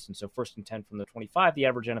down and distance. So 1st and 10 from the 25, the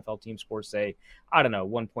average NFL team scores, say,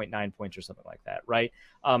 1.9 points or something like that, right?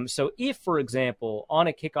 So if, for example, on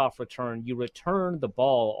a kickoff return, you return the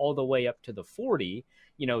ball all the way up to the 40,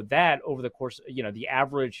 that over the course, the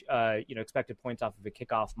average, expected points off of a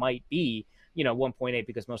kickoff might be, 1.8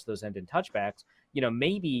 because most of those end in touchbacks.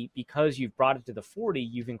 Maybe because you've brought it to the 40,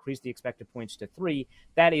 you've increased the expected points to 3.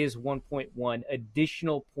 That is 1.1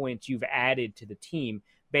 additional points you've added to the team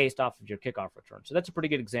based off of your kickoff return. So that's a pretty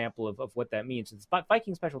good example of what that means. The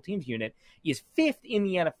Viking special teams unit is 5th in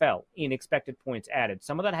the NFL in expected points added.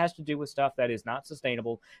 Some of that has to do with stuff that is not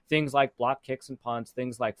sustainable, things like block kicks and punts,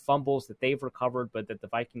 things like fumbles that they've recovered, but that the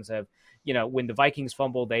Vikings have, when the Vikings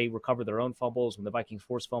fumble, they recover their own fumbles. When the Vikings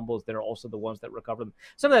force fumbles, they're also the ones that recover them.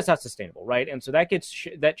 Some of that's not sustainable, right? And so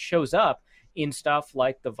that shows up in stuff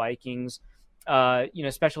like the Vikings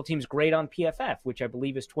special teams grade on PFF, which I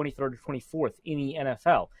believe is 23rd or 24th in the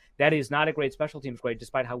NFL. That is not a great special teams grade,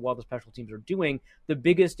 despite how well the special teams are doing. The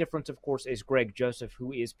biggest difference, of course, is Greg Joseph,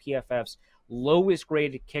 who is PFF's lowest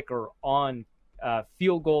graded kicker on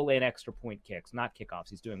field goal and extra point kicks, not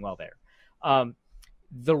kickoffs. He's doing well there.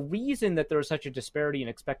 The reason that there's such a disparity in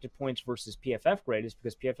expected points versus PFF grade is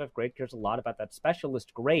because PFF grade cares a lot about that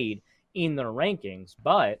specialist grade in their rankings,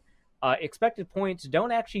 but expected points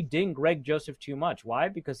don't actually ding Greg Joseph too much. Why?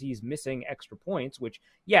 Because he's missing extra points, which,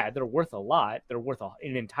 they're worth a lot. They're worth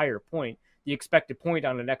an entire point. The expected point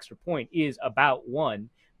on an extra point is about 1.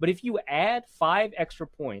 But if you add 5 extra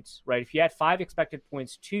points, right, if you add 5 expected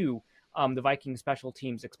points to the Viking special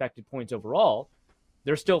teams expected points overall,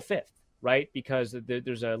 they're still 5th. Right, because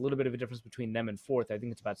there's a little bit of a difference between them and 4th. I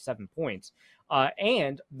think it's about 7 points.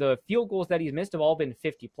 And the field goals that he's missed have all been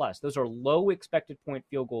 50 plus. Those are low expected point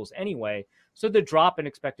field goals anyway, so the drop in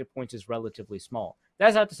expected points is relatively small.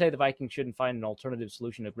 That's not to say the Vikings shouldn't find an alternative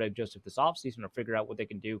solution to Greg Joseph this offseason or figure out what they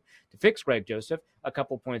can do to fix Greg Joseph. A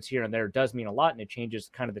couple points here and there does mean a lot, and it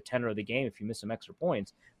changes kind of the tenor of the game if you miss some extra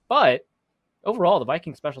points. But overall, the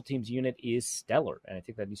Viking special teams unit is stellar, and I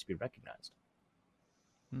think that needs to be recognized.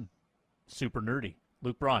 Super nerdy.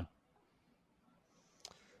 Luke Braun.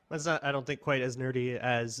 That's not, I don't think, quite as nerdy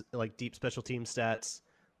as like deep special team stats.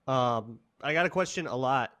 I got a question a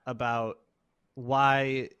lot about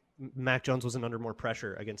why Mac Jones wasn't under more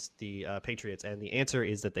pressure against the Patriots, and the answer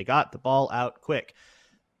is that they got the ball out quick.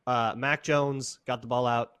 Mac Jones got the ball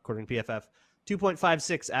out, according to PFF,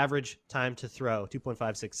 2.56 average time to throw,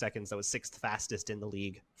 2.56 seconds. That was 6th fastest in the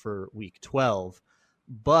league for week 12.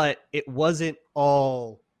 But it wasn't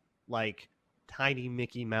all like tiny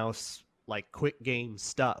Mickey Mouse, like quick game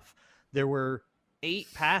stuff. There were 8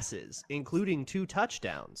 passes, including 2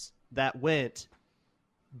 touchdowns that went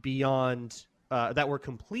beyond, that were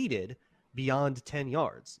completed beyond 10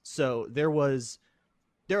 yards. So there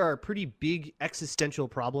are pretty big existential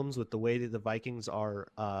problems with the way that the Vikings are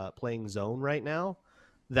playing zone right now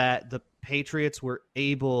that the Patriots were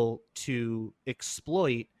able to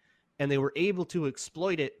exploit, and they were able to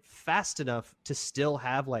exploit it fast enough to still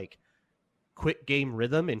have like quick game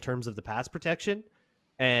rhythm in terms of the pass protection,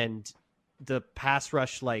 and the pass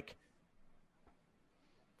rush like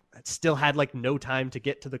still had like no time to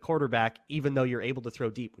get to the quarterback, even though you're able to throw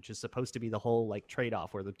deep, which is supposed to be the whole like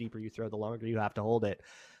trade-off, where the deeper you throw, the longer you have to hold it.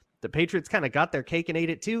 The Patriots kind of got their cake and ate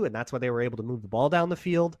it too, and that's why they were able to move the ball down the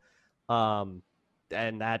field.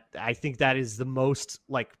 And that, I think that is the most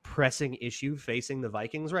like pressing issue facing the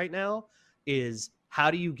Vikings right now, is how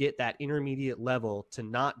do you get that intermediate level to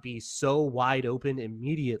not be so wide open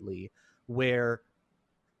immediately, where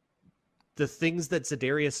the things that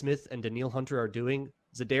Zadarius Smith and Danielle Hunter are doing,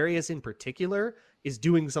 Zadarius in particular is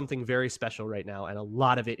doing something very special right now, and a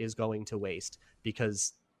lot of it is going to waste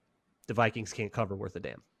because the Vikings can't cover worth a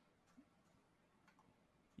damn.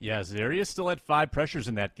 Yeah, Zadarius still had 5 pressures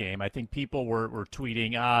in that game. I think people were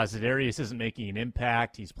tweeting, Zadarius isn't making an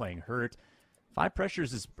impact. He's playing hurt. 5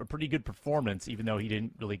 pressures is a pretty good performance, even though he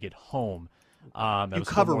didn't really get home. You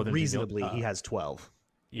cover reasonably, he has 12.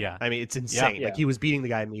 Yeah. I mean, it's insane. Yeah. Like, he was beating the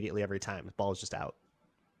guy immediately every time. The ball was just out.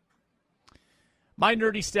 My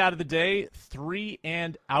nerdy stat of the day, 3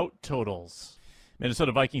 and out totals.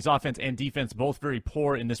 Minnesota Vikings offense and defense both very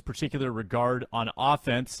poor in this particular regard. On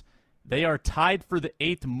offense, they are tied for the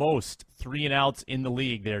 8th most 3-and-outs in the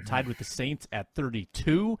league. They are tied with the Saints at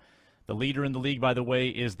 32. The leader in the league, by the way,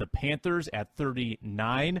 is the Panthers at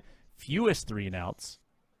 39. Fewest 3-and-outs,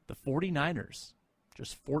 the 49ers.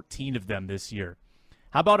 Just 14 of them this year.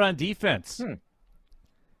 How about on defense?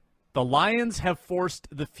 The Lions have forced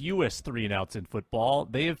the fewest 3-and-outs in football.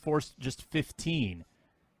 They have forced just 15.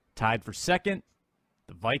 Tied for second,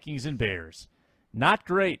 the Vikings and Bears. Not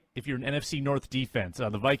great if you're an NFC North defense. The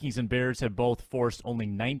Vikings and Bears have both forced only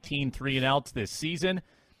 19 3-and-outs this season.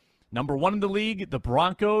 Number 1 in the league, the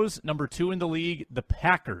Broncos. Number 2 in the league, the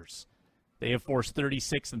Packers. They have forced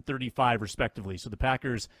 36 and 35, respectively. So the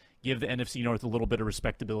Packers give the NFC North a little bit of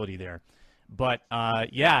respectability there. But,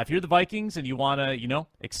 if you're the Vikings and you want to,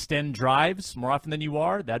 extend drives more often than you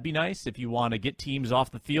are, that'd be nice. If you want to get teams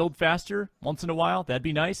off the field faster once in a while, that'd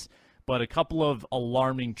be nice. But a couple of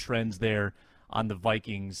alarming trends there on the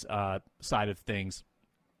Vikings side of things.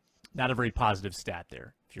 Not a very positive stat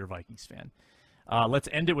there if you're a Vikings fan. Let's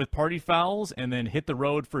end it with party fouls and then hit the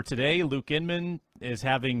road for today. Luke Inman is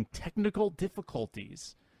having technical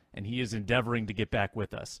difficulties, and he is endeavoring to get back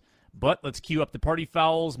with us. But let's cue up the party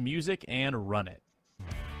fouls music and run it.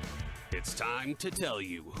 It's time to tell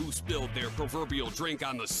you who spilled their proverbial drink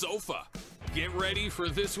on the sofa. Get ready for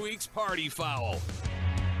this week's party foul.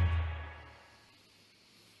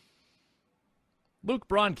 Luke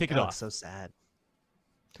Braun, kick it off. So sad.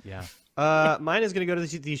 Yeah. Mine is going to go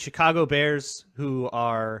to the Chicago Bears, who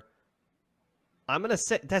are, I'm going to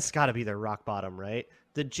say, that's got to be their rock bottom, right?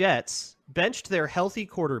 The Jets benched their healthy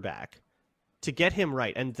quarterback to get him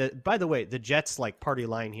right. And by the way, the Jets' party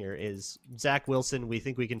line here is Zach Wilson. We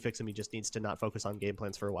think we can fix him. He just needs to not focus on game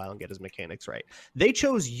plans for a while and get his mechanics right. They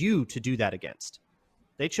chose you to do that against.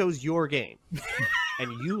 They chose your game,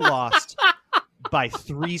 and you lost by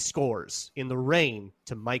 3 scores in the rain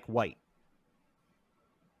to Mike White.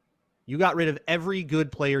 You got rid of every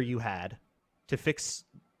good player you had to fix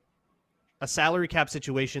a salary cap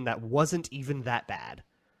situation that wasn't even that bad.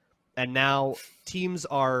 And now teams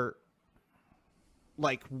are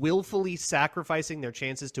willfully sacrificing their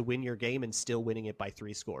chances to win your game and still winning it by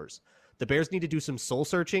 3 scores. The Bears need to do some soul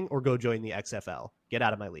searching or go join the XFL. Get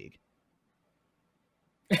out of my league.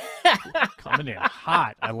 Coming in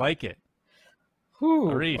hot. I like it.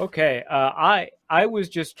 Okay. I was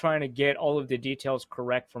just trying to get all of the details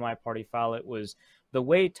correct for my party foul. It was the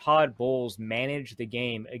way Todd Bowles managed the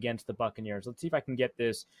game against the Buccaneers. Let's see if I can get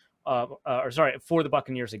this. For the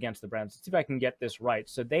Buccaneers against the Browns. Let's see if I can get this right.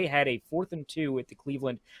 So they had a 4th and 2 at the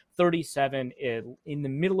Cleveland 37 in the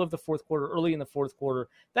middle of the fourth quarter, early in the fourth quarter.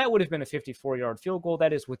 That would have been a 54-yard field goal.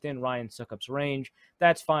 That is within Ryan Succop's range.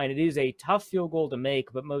 That's fine. It is a tough field goal to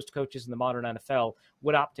make, but most coaches in the modern NFL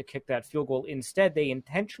would opt to kick that field goal. Instead, they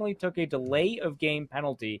intentionally took a delay of game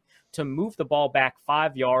penalty to move the ball back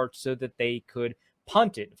 5 yards so that they could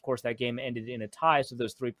punt it. Of course, that game ended in a tie, so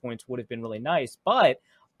those 3 points would have been really nice. But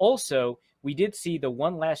also, we did see the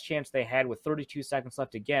one last chance they had with 32 seconds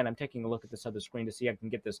left. Again, I'm taking a look at this other screen to see if I can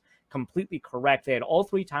get this completely correct. They had all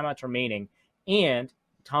 3 timeouts remaining, and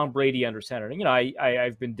Tom Brady under center. And,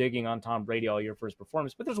 I've been digging on Tom Brady all year for his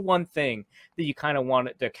performance, but there's one thing that you kind of want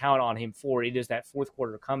to count on him for. It is that fourth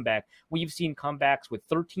quarter comeback. We've seen comebacks with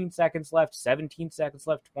 13 seconds left, 17 seconds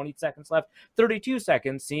left, 20 seconds left. 32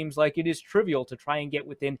 seconds seems like it is trivial to try and get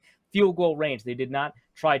within field goal range. They did not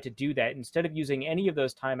try to do that. Instead of using any of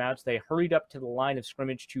those timeouts, they hurried up to the line of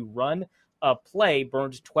scrimmage to run a play,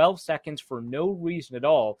 burned 12 seconds for no reason at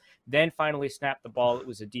all, then finally snapped the ball. It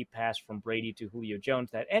was a deep pass from Brady to Julio Jones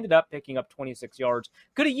that ended up picking up 26 yards.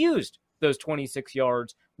 Could have used those 26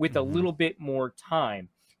 yards with a little bit more time.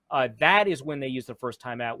 That is when they used the first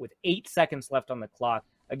timeout with 8 seconds left on the clock.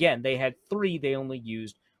 Again, they had 3. They only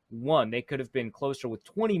used 1. They could have been closer with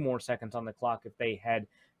 20 more seconds on the clock if they had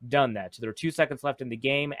done that. So there were 2 seconds left in the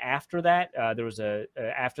game. After that, there was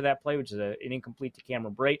after that play, which is an incomplete to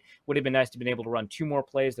Cameron Brate. Would have been nice to have been able to run 2 more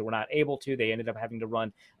plays. They were not able to. They ended up having to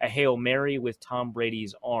run a Hail Mary with Tom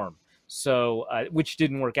Brady's arm. So, which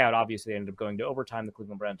didn't work out. Obviously, they ended up going to overtime. The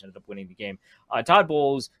Cleveland Browns ended up winning the game. Todd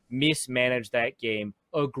Bowles mismanaged that game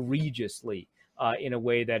egregiously in a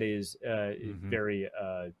way that is very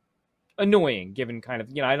annoying, given kind of,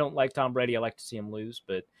 I don't like Tom Brady. I like to see him lose,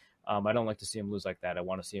 but I don't like to see him lose like that. I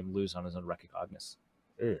want to see him lose on his own recognizance.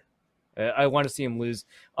 I want to see him lose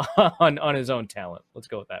on his own talent. Let's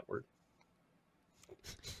go with that word.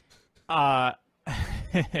 I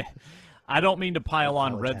don't mean to pile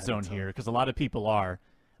on red zone here because a lot of people are,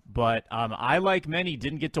 But I, like many,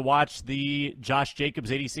 didn't get to watch the Josh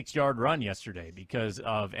Jacobs 86-yard run yesterday because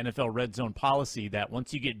of NFL Red Zone policy that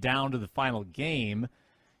once you get down to the final game,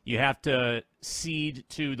 you have to cede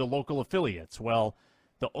to the local affiliates. Well,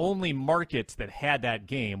 the only markets that had that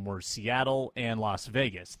game were Seattle and Las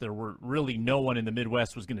Vegas. There were really no one in the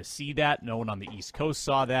Midwest was going to see that. No one on the East Coast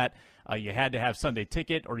saw that. You had to have Sunday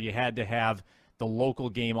ticket or you had to have the local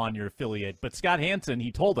game on your affiliate. But Scott Hansen,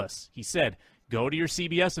 he told us, he said, go to your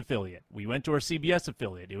CBS affiliate. We went to our CBS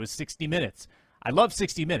affiliate. It was 60 minutes. I love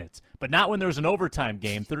 60 minutes, but not when there's an overtime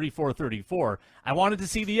game, 34-34. I wanted to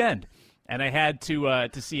see the end. And I had to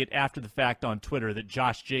see it after the fact on Twitter that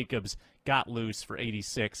Josh Jacobs got loose for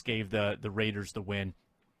 86, gave the Raiders the win.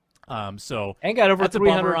 And got over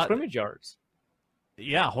 300 scrimmage yards.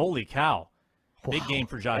 Yeah, holy cow. Wow. Big game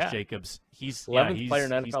for Josh Jacobs. He's 11th player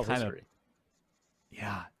in NFL history.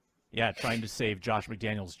 Trying to save Josh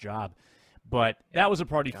McDaniels' job. But that was a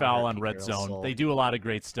party foul on Red Zone. Soul. They do a lot of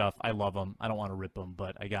great stuff. I love them. I don't want to rip them,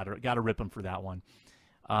 but I got to rip them for that one.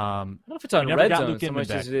 I don't know if it's on Red Zone so much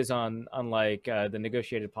as it is on like the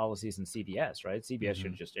negotiated policies in CBS, right? CBS should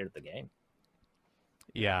have just aired the game.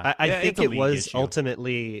 Yeah, I think it was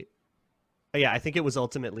ultimately. Yeah, I think it was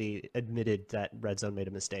ultimately admitted that Red Zone made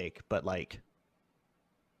a mistake, but like,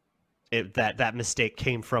 that mistake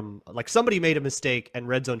came from like somebody made a mistake, and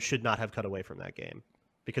Red Zone should not have cut away from that game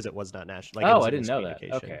because it was not national. Like, I didn't know that.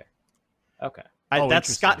 Okay.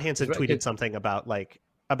 That's Scott Hansen tweeted something about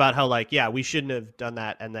how like, yeah, we shouldn't have done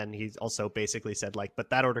that, and then he also basically said like, but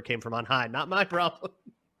that order came from on high, not my problem.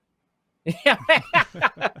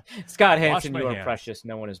 Scott Hansen, you are precious.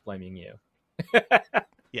 No one is blaming you.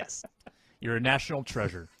 Yes. You're a national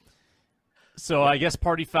treasure. So I guess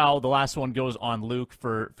party foul, the last one goes on Luke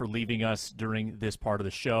for leaving us during this part of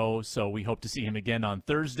the show. So we hope to see him again on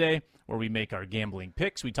Thursday where we make our gambling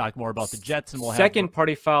picks. We talk more about the Jets. And we'll Second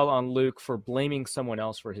party foul on Luke for blaming someone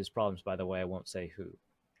else for his problems, by the way. I won't say who.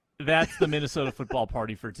 That's the Minnesota football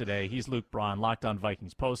party for today. He's Luke Braun, Locked On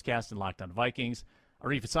Vikings postcast and Locked On Vikings.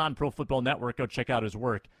 Arif Hassan, Pro Football Network. Go check out his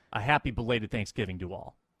work. A happy belated Thanksgiving to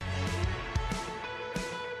all.